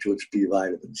down into its B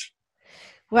vitamins.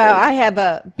 Wow, I have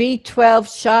a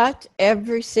B12 shot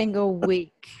every single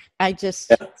week. I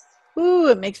just,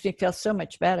 it makes me feel so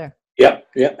much better. Yeah.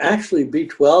 Actually,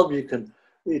 B12, you can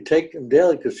you take them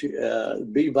daily because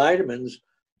B vitamins,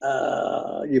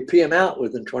 you pee them out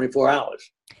within 24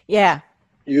 hours. Yeah.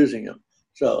 Using them.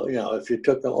 So, if you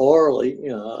took them orally,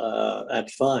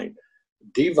 that's fine.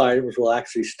 D vitamins will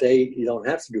actually stay. You don't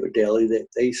have to do it daily.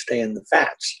 They stay in the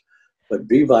fats, but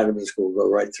B vitamins will go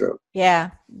right through.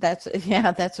 Yeah, that's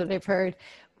what I've heard.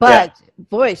 But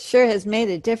boy, it sure has made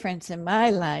a difference in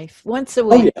my life. Once a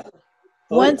week. Oh, yeah.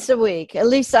 Once a week. At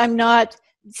least I'm not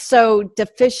so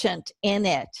deficient in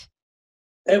it.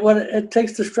 It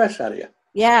takes the stress out of you.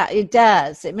 Yeah, it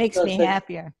does. It makes me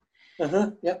happier.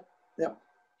 Yep.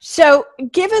 So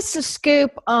give us a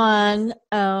scoop on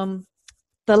the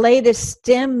latest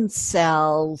stem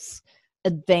cells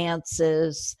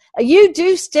advances. You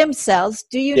do stem cells,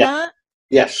 do you not?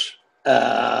 Yes.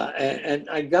 And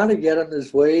I got to get them.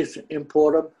 There's ways to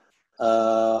import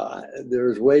them.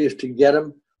 There's ways to get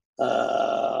them.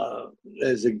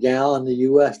 There's a gal in the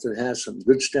U.S. that has some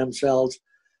good stem cells.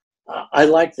 I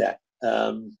like that.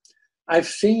 I've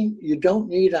seen you don't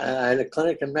need. I had a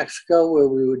clinic in Mexico where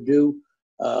we would do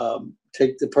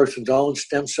take the person's own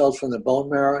stem cells from the bone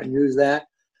marrow and use that.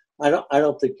 I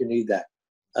don't think you need that.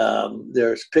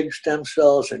 There's pig stem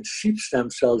cells and sheep stem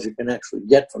cells you can actually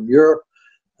get from Europe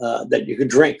that you can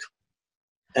drink,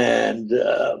 and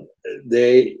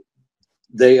they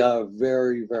are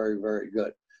very, very, very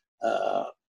good.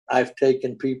 I've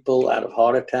taken people out of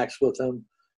heart attacks with them.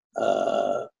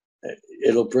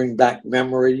 It'll bring back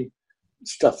memory,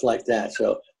 stuff like that.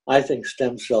 So I think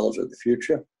stem cells are the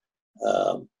future.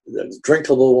 The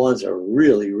drinkable ones are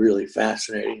really, really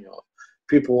fascinating.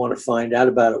 People want to find out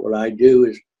about it. What I do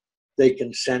is they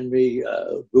can send me,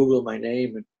 Google my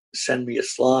name and send me a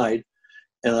slide,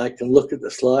 and I can look at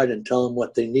the slide and tell them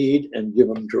what they need and give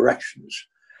them directions.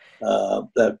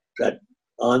 That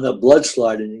on the blood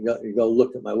slide, and you go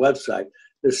look at my website.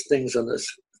 There's things in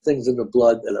the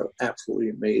blood that are absolutely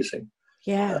amazing.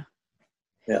 Yeah.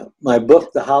 My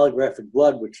book, The Holographic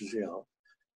Blood, which is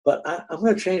but I'm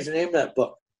going to change the name of that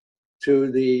book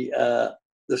to the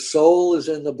Soul is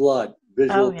in the Blood.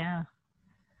 Visual. Oh yeah.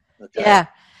 Okay.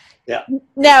 Yeah.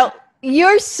 Now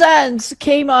your sons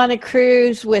came on a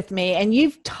cruise with me, and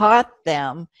you've taught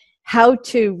them how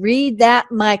to read that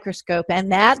microscope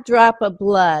and that drop of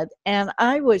blood. And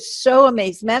I was so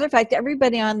amazed. Matter of fact,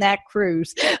 everybody on that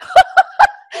cruise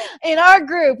in our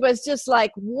group was just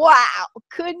like, wow,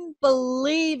 couldn't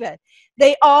believe it.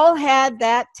 They all had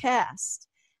that test.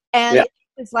 And it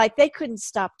was like they couldn't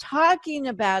stop talking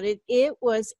about it. It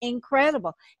was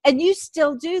incredible. And you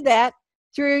still do that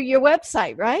through your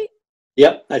website, right?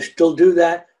 Yep, I still do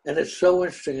that. And it's so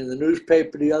interesting. In the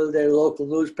newspaper the other day, local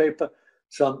newspaper,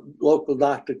 some local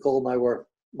doctor called my work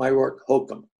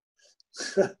hokum.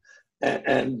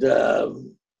 And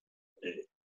you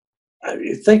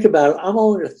think about it, I'm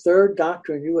only the third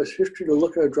doctor in U.S. history to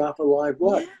look at a drop of live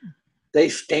blood. Yeah. They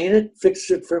stain it,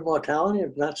 fix it for immortality.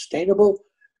 If not stainable,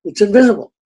 it's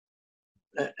invisible.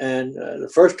 And the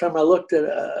first time I looked at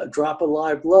a drop of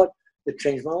live blood, it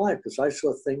changed my life because I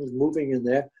saw things moving in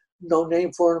there, no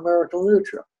name for in American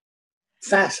literature.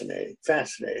 Fascinating.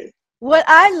 What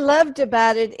I loved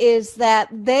about it is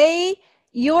that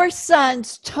your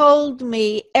sons told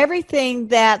me everything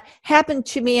that happened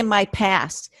to me in my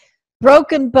past.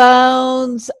 Broken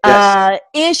bones,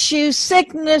 issues,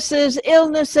 sicknesses,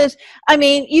 illnesses. I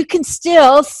mean, you can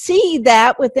still see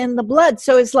that within the blood.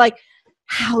 So it's like,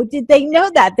 how did they know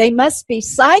that? They must be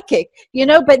psychic,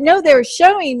 but no, they were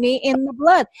showing me in the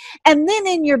blood. And then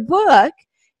in your book,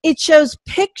 it shows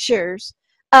pictures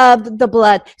of the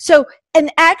blood. So, and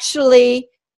actually,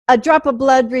 a drop of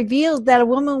blood revealed that a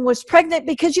woman was pregnant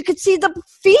because you could see the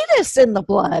fetus in the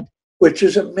blood. Which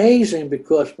is amazing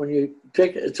because when you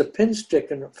take it, it's a pin stick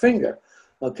in a finger.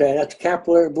 Okay, that's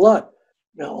capillary blood.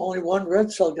 Now, only one red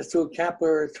cell gets through a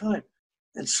capillary at a time.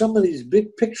 And some of these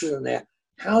big pictures in there,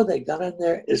 how they got in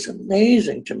there is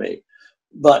amazing to me.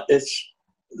 But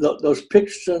those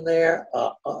pictures in there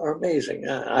are amazing.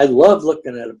 I love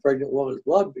looking at a pregnant woman's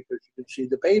blood because you can see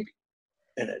the baby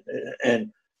in it.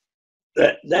 And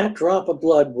that drop of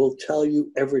blood will tell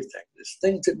you everything. There's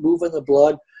things that move in the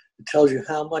blood. It tells you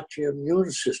how much your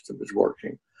immune system is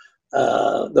working.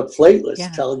 The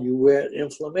platelets tell you where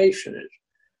inflammation is.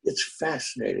 It's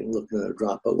fascinating looking at a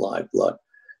drop of live blood.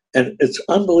 And it's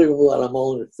unbelievable that I'm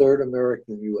only the third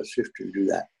American in U.S. history to do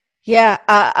that. Yeah,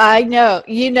 I know.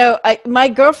 My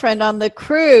girlfriend on the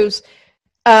cruise,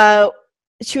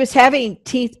 she was having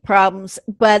teeth problems,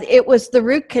 but it was the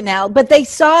root canal. But they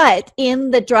saw it in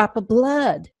the drop of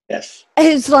blood. Yes.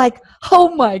 It's like,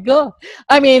 oh, my God.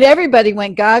 I mean, everybody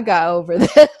went gaga over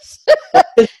this.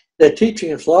 They're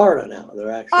teaching in Florida now.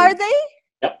 They're actually. Are they?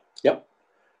 Yep.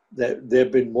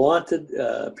 They've been wanted.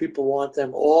 People want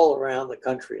them all around the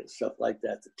country and stuff like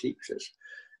that to teach this.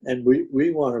 And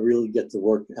we want to really get the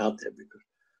work out there because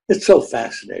it's so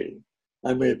fascinating.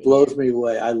 I mean, it blows me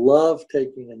away. I love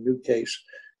taking a new case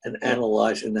and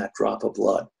analyzing that drop of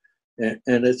blood. And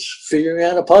it's figuring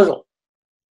out a puzzle.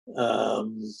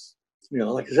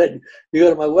 Like I said, you go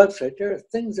to my website, there are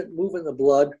things that move in the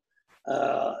blood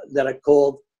that are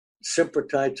called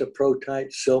symphritides or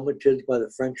protides, somatids by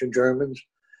the French and Germans.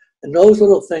 And those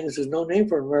little things, there's no name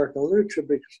for American literature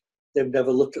because they've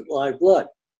never looked at live blood.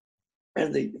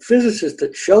 And the physicist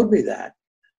that showed me that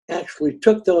actually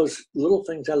took those little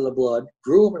things out of the blood,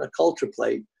 grew them in a culture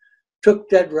plate, took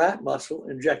dead rat muscle,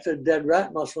 injected dead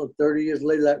rat muscle, and 30 years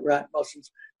later, that rat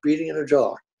muscle's beating in a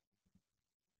jar.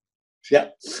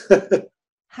 Yep.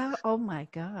 How? Oh my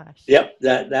gosh. Yep.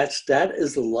 That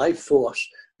is the life force,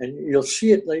 and you'll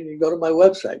see it. Like you go to my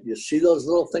website, you see those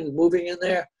little things moving in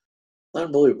there.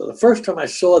 Unbelievable. The first time I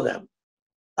saw them,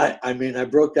 I mean, I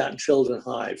broke out in children's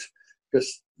hives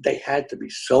because they had to be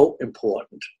so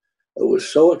important. It was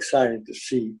so exciting to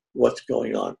see what's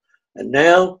going on, and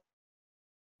now,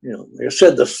 like I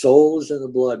said, the soul is in the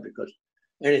blood because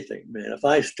anything, man. If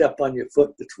I step on your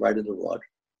foot, it's right in the blood.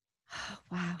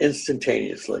 Wow.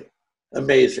 Instantaneously.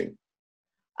 Amazing.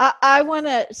 I want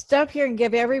to stop here and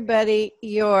give everybody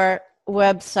your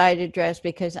website address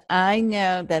because I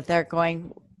know that they're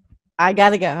going, I got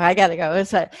to go.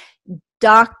 It's a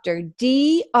Dr.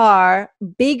 Dr.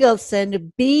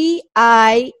 Bigelsen,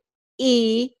 B-I-E.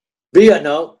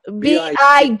 B-I-G-E-L-S-E-N.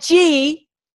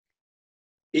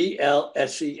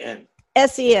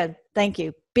 S-E-N. Thank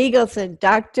you. Bigelsen,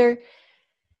 Dr.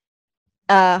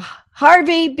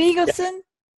 Harvey Bigelsen?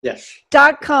 Yes.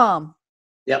 .com.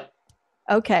 Yep.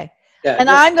 Okay. Yeah, and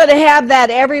I'm going to have that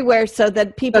everywhere so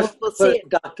that people will see it.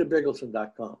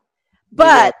 drbigelsen.com.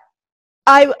 But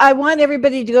I want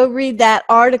everybody to go read that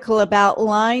article about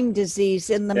Lyme disease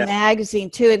in the magazine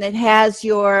too, and it has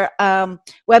your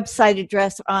website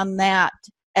address on that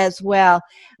as well.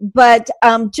 But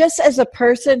just as a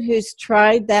person who's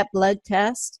tried that blood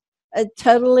test,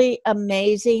 totally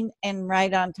amazing and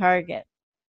right on target.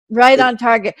 Right on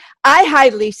target. I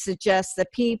highly suggest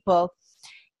that people,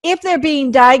 if they're being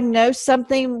diagnosed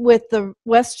something with the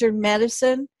Western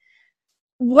medicine,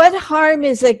 what harm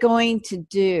is it going to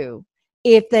do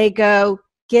if they go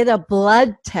get a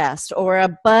blood test or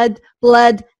a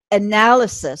blood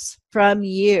analysis from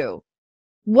you?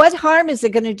 What harm is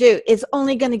it going to do? It's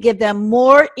only going to give them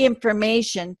more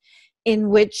information in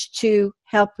which to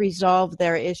help resolve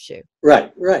their issue.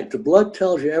 Right. The blood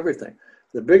tells you everything.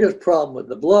 The biggest problem with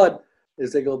the blood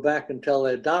is they go back and tell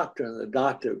their doctor, and the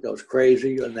doctor goes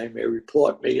crazy, and they may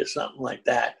report me or something like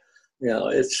that.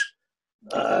 It's,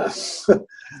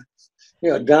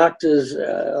 doctors,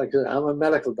 like I'm a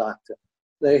medical doctor.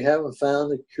 They haven't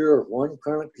found the cure of one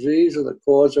chronic disease or the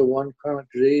cause of one chronic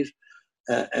disease,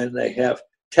 and they have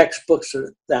textbooks that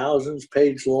are thousands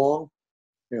page long.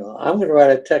 I'm going to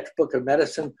write a textbook of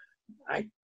medicine. I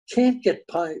can't get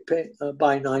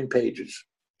by 9 pages.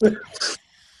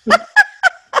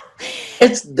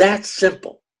 It's that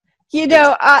simple.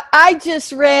 I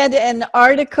just read an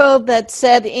article that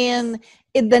said in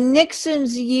the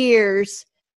Nixon's years,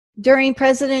 during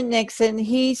President Nixon,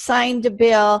 he signed a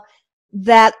bill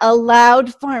that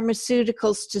allowed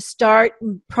pharmaceuticals to start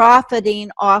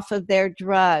profiting off of their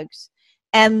drugs.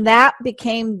 And that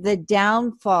became the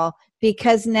downfall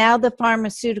because now the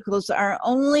pharmaceuticals are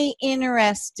only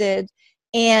interested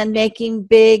in making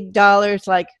big dollars,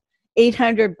 like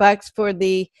 $800 for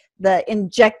the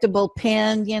injectable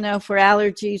pen, for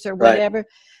allergies or whatever. Right.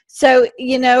 So,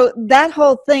 that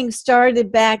whole thing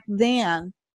started back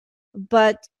then,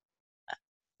 but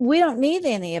we don't need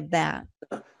any of that.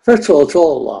 First of all, it's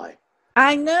all a lie.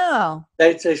 I know.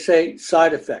 They say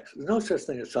side effects. There's no such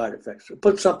thing as side effects.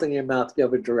 Put something in your mouth, you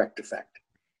have a direct effect.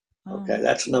 Okay,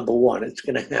 that's number one. It's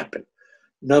going to happen.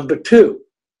 Number two,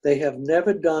 they have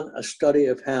never done a study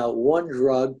of how one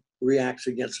drug reacts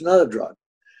against another drug.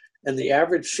 And the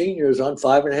average senior is on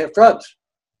 5.5 drugs.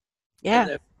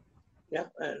 Yeah.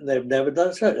 And they've never done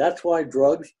a study. That's why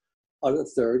drugs are the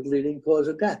third leading cause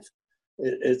of death.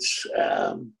 It's,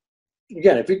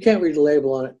 again, if you can't read the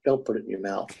label on it, don't put it in your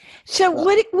mouth. So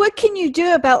what can you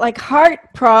do about like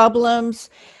heart problems?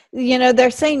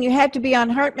 They're saying you have to be on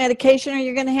heart medication or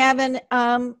you're going to have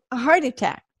a heart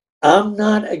attack. I'm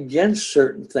not against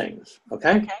certain things,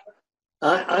 okay?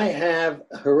 I have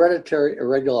hereditary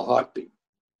irregular heartbeat.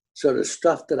 So the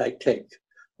stuff that I take,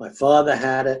 my father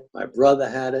had it, my brother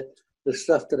had it, the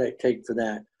stuff that I take for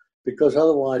that, because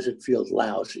otherwise it feels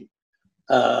lousy.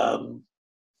 And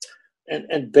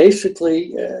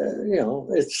basically,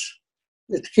 it's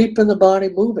it's keeping the body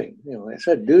moving. Like I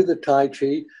said, do the Tai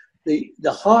Chi.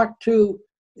 The heart too,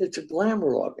 it's a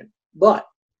glamour organ, but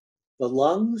the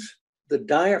lungs, the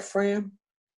diaphragm,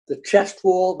 the chest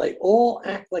wall, they all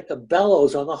act like a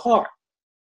bellows on the heart.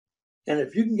 And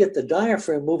if you can get the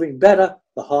diaphragm moving better,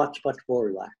 the heart's much more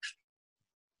relaxed.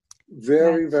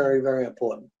 Very, very, very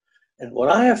important. And what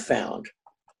I have found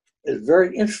is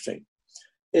very interesting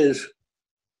is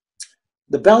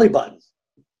the belly button.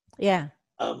 Yeah.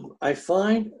 I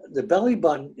find the belly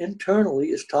button internally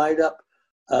is tied up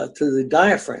to the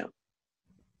diaphragm.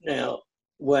 Now,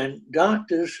 when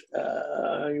doctors,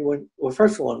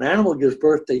 first of all, an animal gives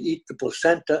birth, they eat the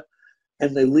placenta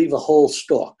and they leave a whole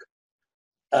stalk.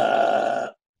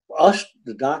 Us,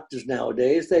 the doctors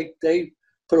nowadays, they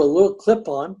put a little clip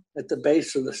on at the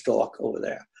base of the stalk over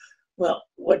there. Well,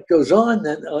 what goes on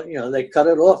then, they cut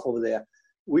it off over there.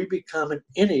 We become an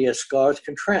innie as scars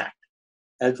contract.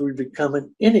 As we become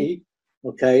an innie,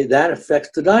 okay, that affects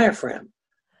the diaphragm.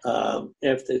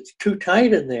 If it's too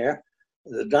tight in there,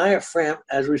 the diaphragm,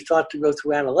 as we start to go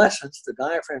through adolescence, the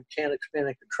diaphragm can't expand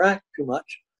and contract too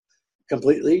much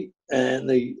completely, and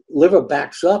the liver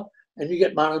backs up, and you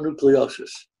get mononucleosis.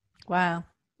 Wow.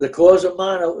 The cause of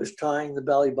mono is tying the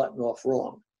belly button off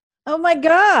wrong. Oh my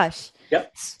gosh.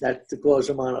 Yep, that's the cause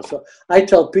of mono. So I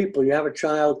tell people, you have a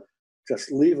child,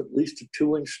 just leave at least a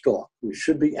 2-inch stalk. We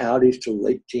should be outies to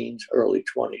late teens, early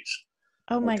 20s.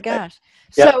 Oh my gosh.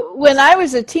 Yep. So when I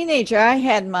was a teenager, I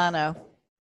had mono.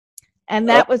 And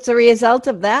that was the result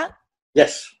of that?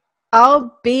 Yes.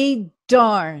 I'll be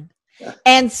darned. Yeah.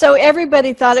 And so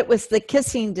everybody thought it was the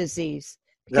kissing disease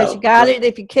because you got it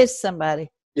if you kiss somebody.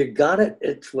 You got it.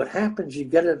 It's what happens. You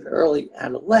get it in early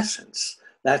adolescence.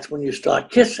 That's when you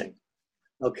start kissing.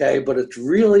 Okay. But it's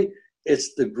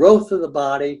the growth of the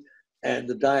body, and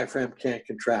the diaphragm can't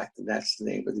contract. And that's the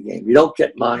name of the game. You don't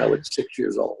get mono at 6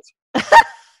 years old.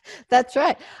 That's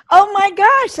right. Oh my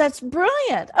gosh. That's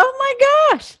brilliant. Oh my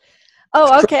gosh.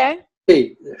 Oh, okay.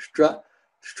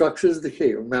 Structure is the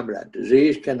key. Remember that.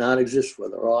 Disease cannot exist where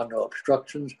there are no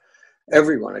obstructions.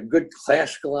 Everyone, a good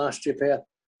classical osteopath,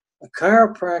 a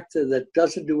chiropractor that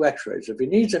doesn't do x-rays. If he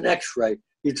needs an x-ray,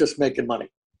 he's just making money.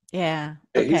 Yeah.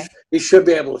 Okay. He should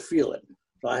be able to feel it.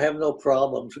 So I have no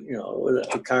problems, with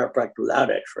a chiropractor without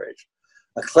x-rays.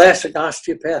 A classic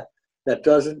osteopath that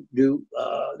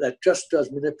just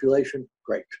does manipulation,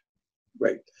 great.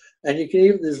 And you can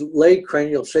even, there's lay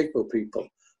cranial sacral people.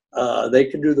 They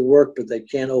can do the work, but they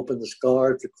can't open the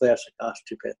scars. The classic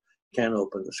osteopath can't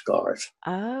open the scars.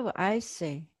 Oh, I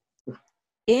see.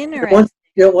 Interesting.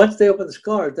 Once they open the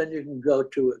scars, then you can go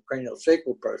to a cranial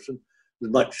sacral person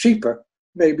who's much cheaper,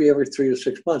 maybe every 3 to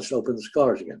 6 months to open the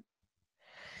scars again.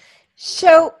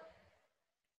 So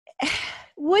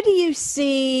what do you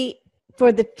see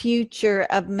for the future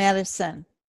of medicine?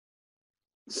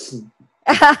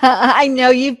 I know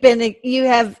you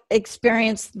have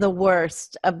experienced the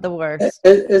worst of the worst.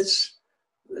 It's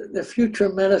the future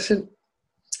of medicine.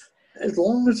 As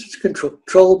long as it's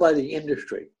controlled by the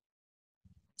industry,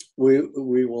 we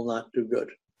will not do good.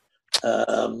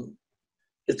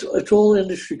 It's all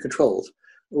industry controlled.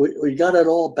 We got it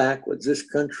all backwards. This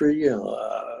country, you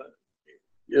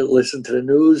listen to the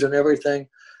news and everything.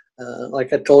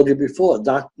 Like I told you before,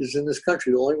 doctors in this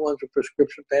country, the only ones with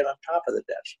prescription pad on top of the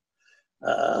desk.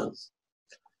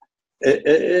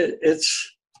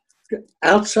 It's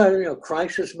outside of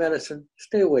crisis medicine.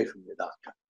 Stay away from your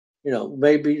doctor.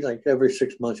 Maybe like every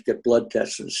 6 months, get blood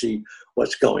tests and see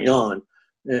what's going on.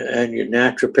 And your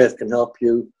naturopath can help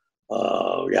you.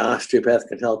 Your osteopath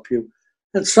can help you.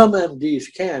 And some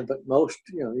MDs can, but most,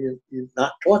 you're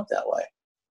not taught that way.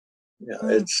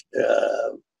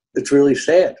 It's really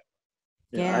sad.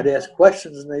 I'd ask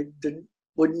questions and they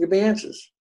wouldn't give me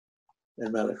answers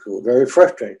in medical school. Very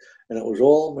frustrating. And it was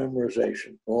all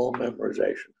memorization,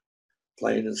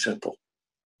 plain and simple.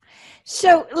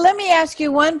 So let me ask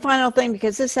you one final thing,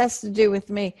 because this has to do with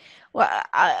me. Well,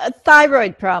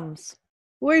 thyroid problems.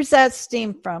 Where's that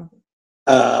stem from?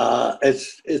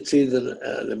 It's either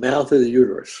the mouth or the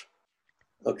uterus.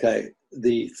 Okay.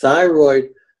 The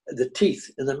thyroid, the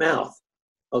teeth in the mouth.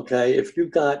 Okay. If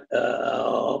you've got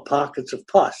pockets of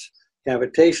pus,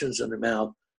 cavitations in the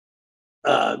mouth,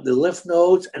 the lymph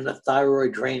nodes and the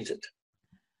thyroid drains it.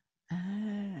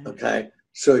 Okay.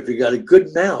 So if you got a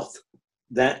good mouth,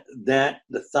 that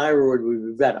the thyroid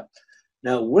will be better.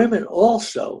 Now, women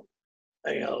also,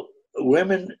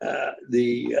 women,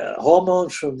 the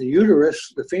hormones from the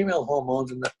uterus, the female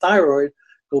hormones and the thyroid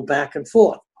go back and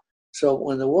forth. So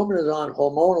when the woman is on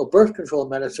hormonal birth control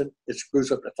medicine, it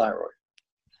screws up the thyroid.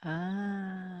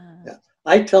 Yeah.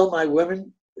 I tell my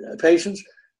women patients,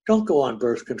 don't go on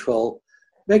birth control.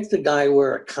 make the guy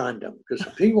wear a condom, because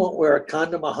if he won't wear a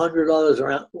condom, 100 others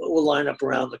around will line up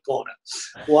around the corner.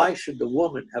 Why should the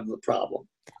woman have the problem?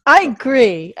 I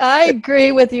agree. I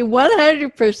agree with you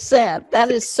 100%.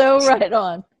 That is so right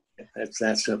on. It's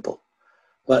that simple.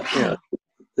 But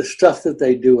the stuff that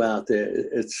they do out there,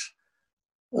 it's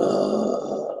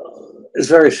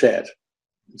very sad.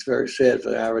 It's very sad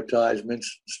for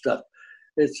advertisements and stuff.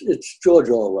 It's George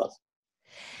Orwell.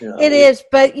 It is,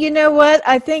 but you know what?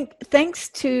 I think thanks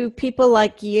to people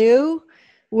like you,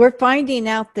 we're finding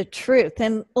out the truth.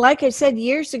 And like I said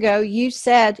years ago, you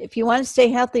said, if you want to stay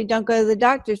healthy, don't go to the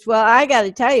doctors. Well, I got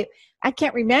to tell you, I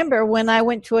can't remember when I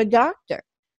went to a doctor.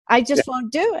 I just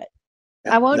won't do it.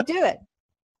 I won't do it.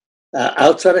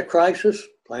 Outside of crisis,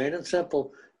 plain and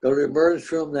simple, go to the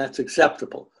emergency room, that's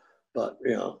acceptable. But,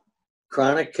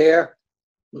 chronic care,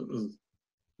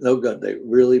 no good. They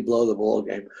really blow the ball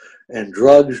game. And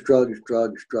drugs.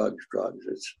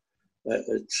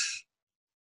 It's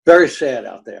very sad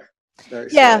out there. Very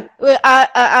sad. Well,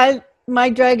 my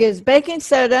drug is baking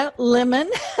soda,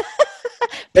 lemon,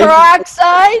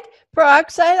 peroxide.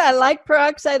 I like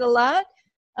peroxide a lot.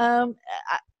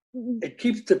 It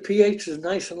keeps the pHs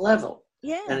nice and level.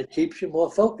 Yeah. And it keeps you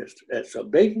more focused. And so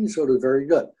baking soda is very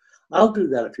good. I'll do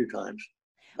that a few times.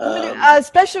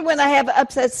 Especially when I have an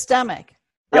upset stomach.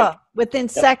 Yep. Within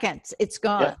seconds, it's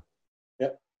gone.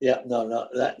 No,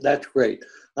 that's great.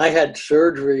 I had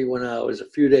surgery when I was a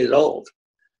few days old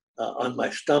on my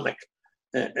stomach,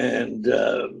 and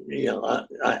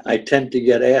I tend to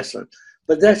get acid.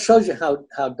 But that shows you how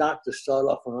doctors start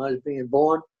off. When I was being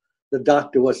born, the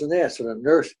doctor wasn't there, so the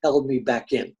nurse held me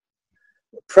back in.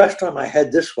 Pressed on my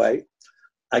head this way,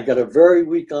 I got a very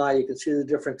weak eye. You can see the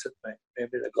difference in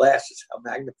maybe the glasses, how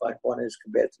magnified one is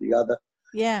compared to the other.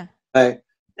 Yeah.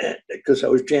 Because I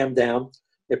was jammed down.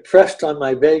 It pressed on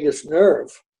my vagus nerve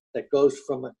that goes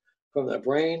from the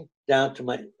brain down to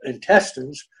my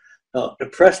intestines.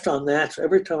 It pressed on that. So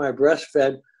every time I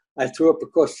breastfed, I threw up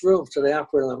across the room. So they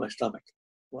operated on my stomach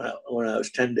when I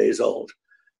was 10 days old.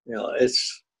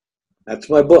 That's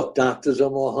my book. Doctors are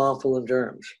more harmful than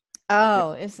germs.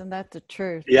 Oh, isn't that the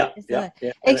truth? Yeah.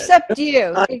 Except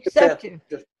you.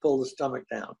 Just pull the stomach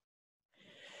down.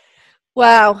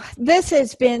 Wow, this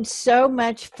has been so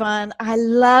much fun. I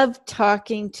love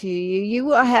talking to you. You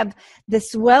will have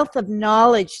this wealth of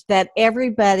knowledge that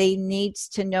everybody needs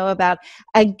to know about.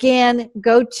 Again,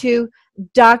 go to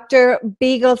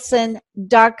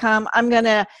drbigelsen.com. I'm going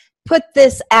to put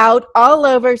this out all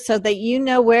over so that you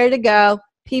know where to go.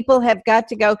 People have got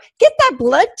to go get that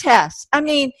blood test. I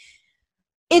mean,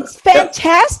 it's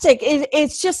fantastic.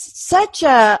 It's just such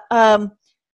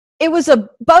it was a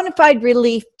bona fide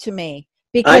relief to me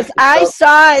because I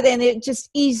saw it and it just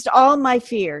eased all my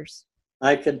fears.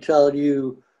 I can tell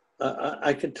you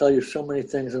so many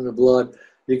things in the blood.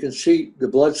 You can see the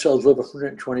blood cells live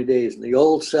 120 days. And the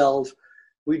old cells,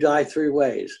 we die 3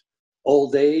 ways.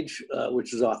 Old age,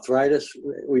 which is arthritis,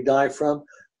 we die from.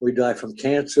 We die from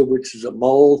cancer, which is a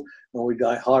mold. And we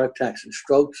die heart attacks and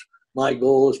strokes. My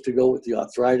goal is to go with the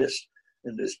arthritis.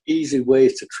 And there's easy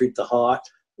ways to treat the heart.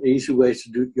 Easy ways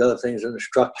to do the other things in the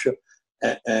structure,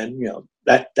 and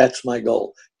that's my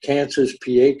goal. Cancer is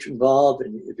pH involved,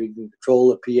 and if you can control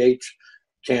the pH,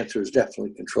 cancer is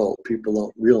definitely controlled. People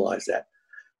don't realize that.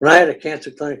 When I had a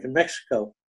cancer clinic in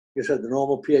Mexico, you said the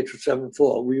normal pH was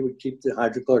 7.4. We would keep the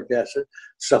hydrochloric acid,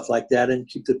 stuff like that, and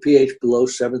keep the pH below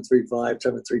 7.35,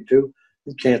 7.32,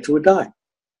 and cancer would die.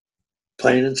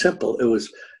 Plain and simple. It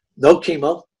was no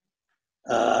chemo.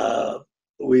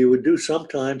 We would do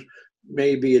sometimes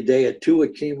maybe a day or 2 of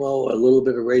chemo, a little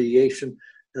bit of radiation.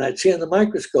 And I'd see on the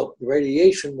microscope, the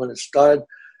radiation, when it started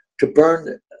to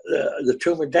burn the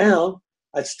tumor down,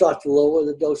 I'd start to lower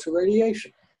the dose of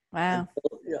radiation. Wow.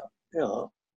 And,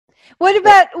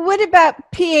 What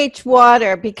about pH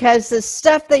water? Because the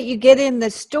stuff that you get in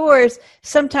the stores,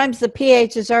 sometimes the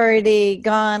pH is already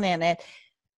gone in it.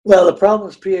 Well, the problem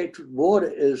with pH with water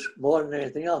is, more than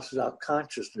anything else, is our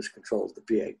consciousness controls the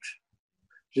pH.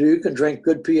 So you can drink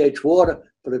good pH water,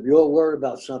 but if you're worried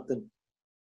about something,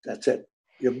 that's it.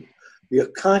 Your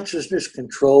consciousness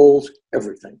controls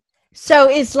everything. So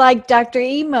it's like Dr.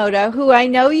 Emoto, who I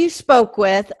know you spoke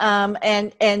with,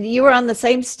 and you were on the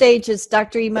same stage as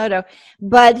Dr. Emoto,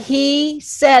 but he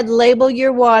said, label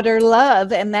your water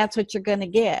love, and that's what you're going to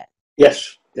get.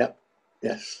 Yes.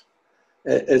 Yes.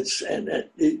 It's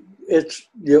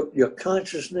your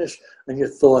consciousness and your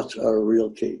thoughts are a real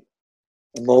key.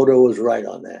 Emoto was right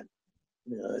on that.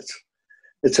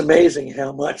 It's amazing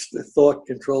how much the thought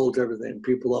controls everything.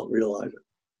 People don't realize it.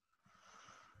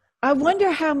 I wonder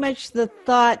how much the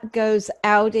thought goes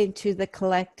out into the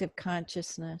collective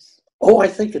consciousness. Oh, I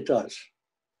think it does.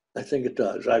 I think it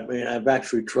does. I mean, I've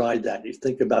actually tried that. You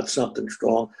think about something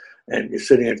strong, and you're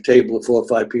sitting at a table with 4 or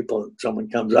 5 people, and someone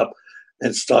comes up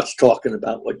and starts talking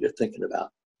about what you're thinking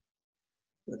about.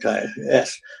 Okay,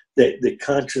 yes, the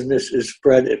consciousness is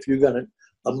spread. If you've got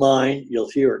a mind, you'll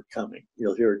hear it coming.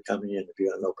 You'll hear it coming in if you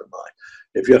have an open mind.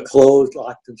 If you're closed,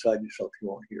 locked inside yourself, you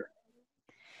won't hear it.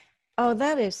 Oh,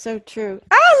 that is so true.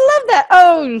 I love that.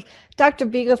 Oh, Dr.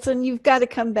 Bigelsen, you've got to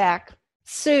come back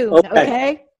soon,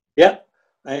 okay? Yep,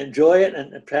 I enjoy it.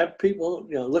 And have people,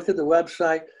 look at the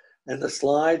website and the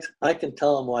slides. I can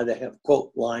tell them why they have,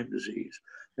 quote, Lyme disease.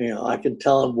 I can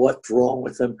tell them what's wrong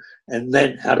with them and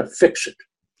then how to fix it,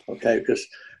 okay? Because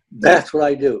that's what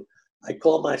I do. I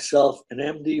call myself an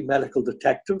MD medical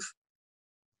detective.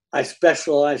 I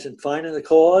specialize in finding the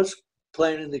cause,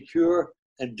 planning the cure,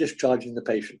 and discharging the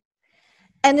patient.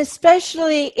 And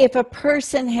especially if a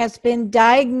person has been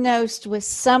diagnosed with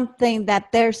something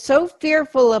that they're so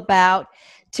fearful about,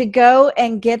 to go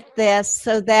and get this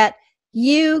so that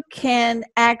you can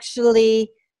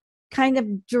actually kind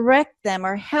of direct them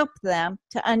or help them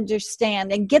to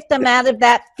understand and get them out of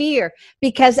that fear.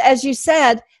 Because as you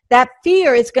said, that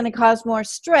fear is going to cause more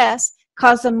stress,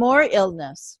 cause them more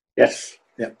illness. Yes,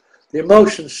 yeah. The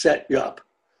emotions set you up.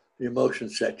 The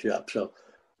emotions set you up. So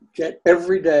get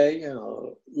every day,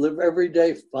 live every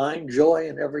day, find joy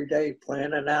in every day,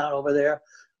 planning out over there.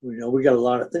 We got a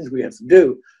lot of things we have to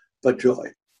do, but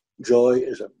joy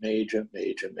is a major,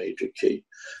 major, major key.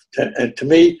 And to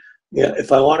me,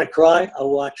 if I want to cry,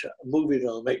 I'll watch a movie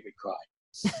that'll make me cry.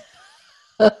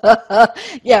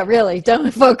 Yeah, really.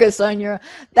 Don't focus on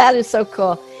that is so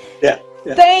cool. Yeah.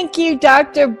 Thank you,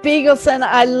 Dr. Bigelsen.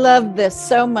 I love this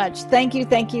so much. Thank you,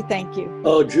 thank you, thank you.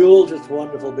 Oh, Jules, it's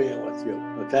wonderful being with you.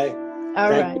 Okay? All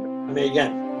right. Thank you for me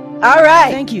again. All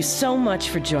right. Thank you so much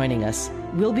for joining us.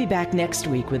 We'll be back next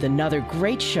week with another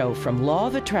great show from Law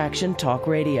of Attraction Talk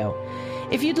Radio.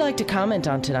 If you'd like to comment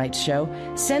on tonight's show,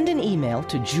 send an email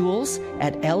to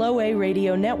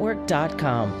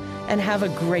jules@loaradionetwork.com and have a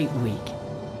great week.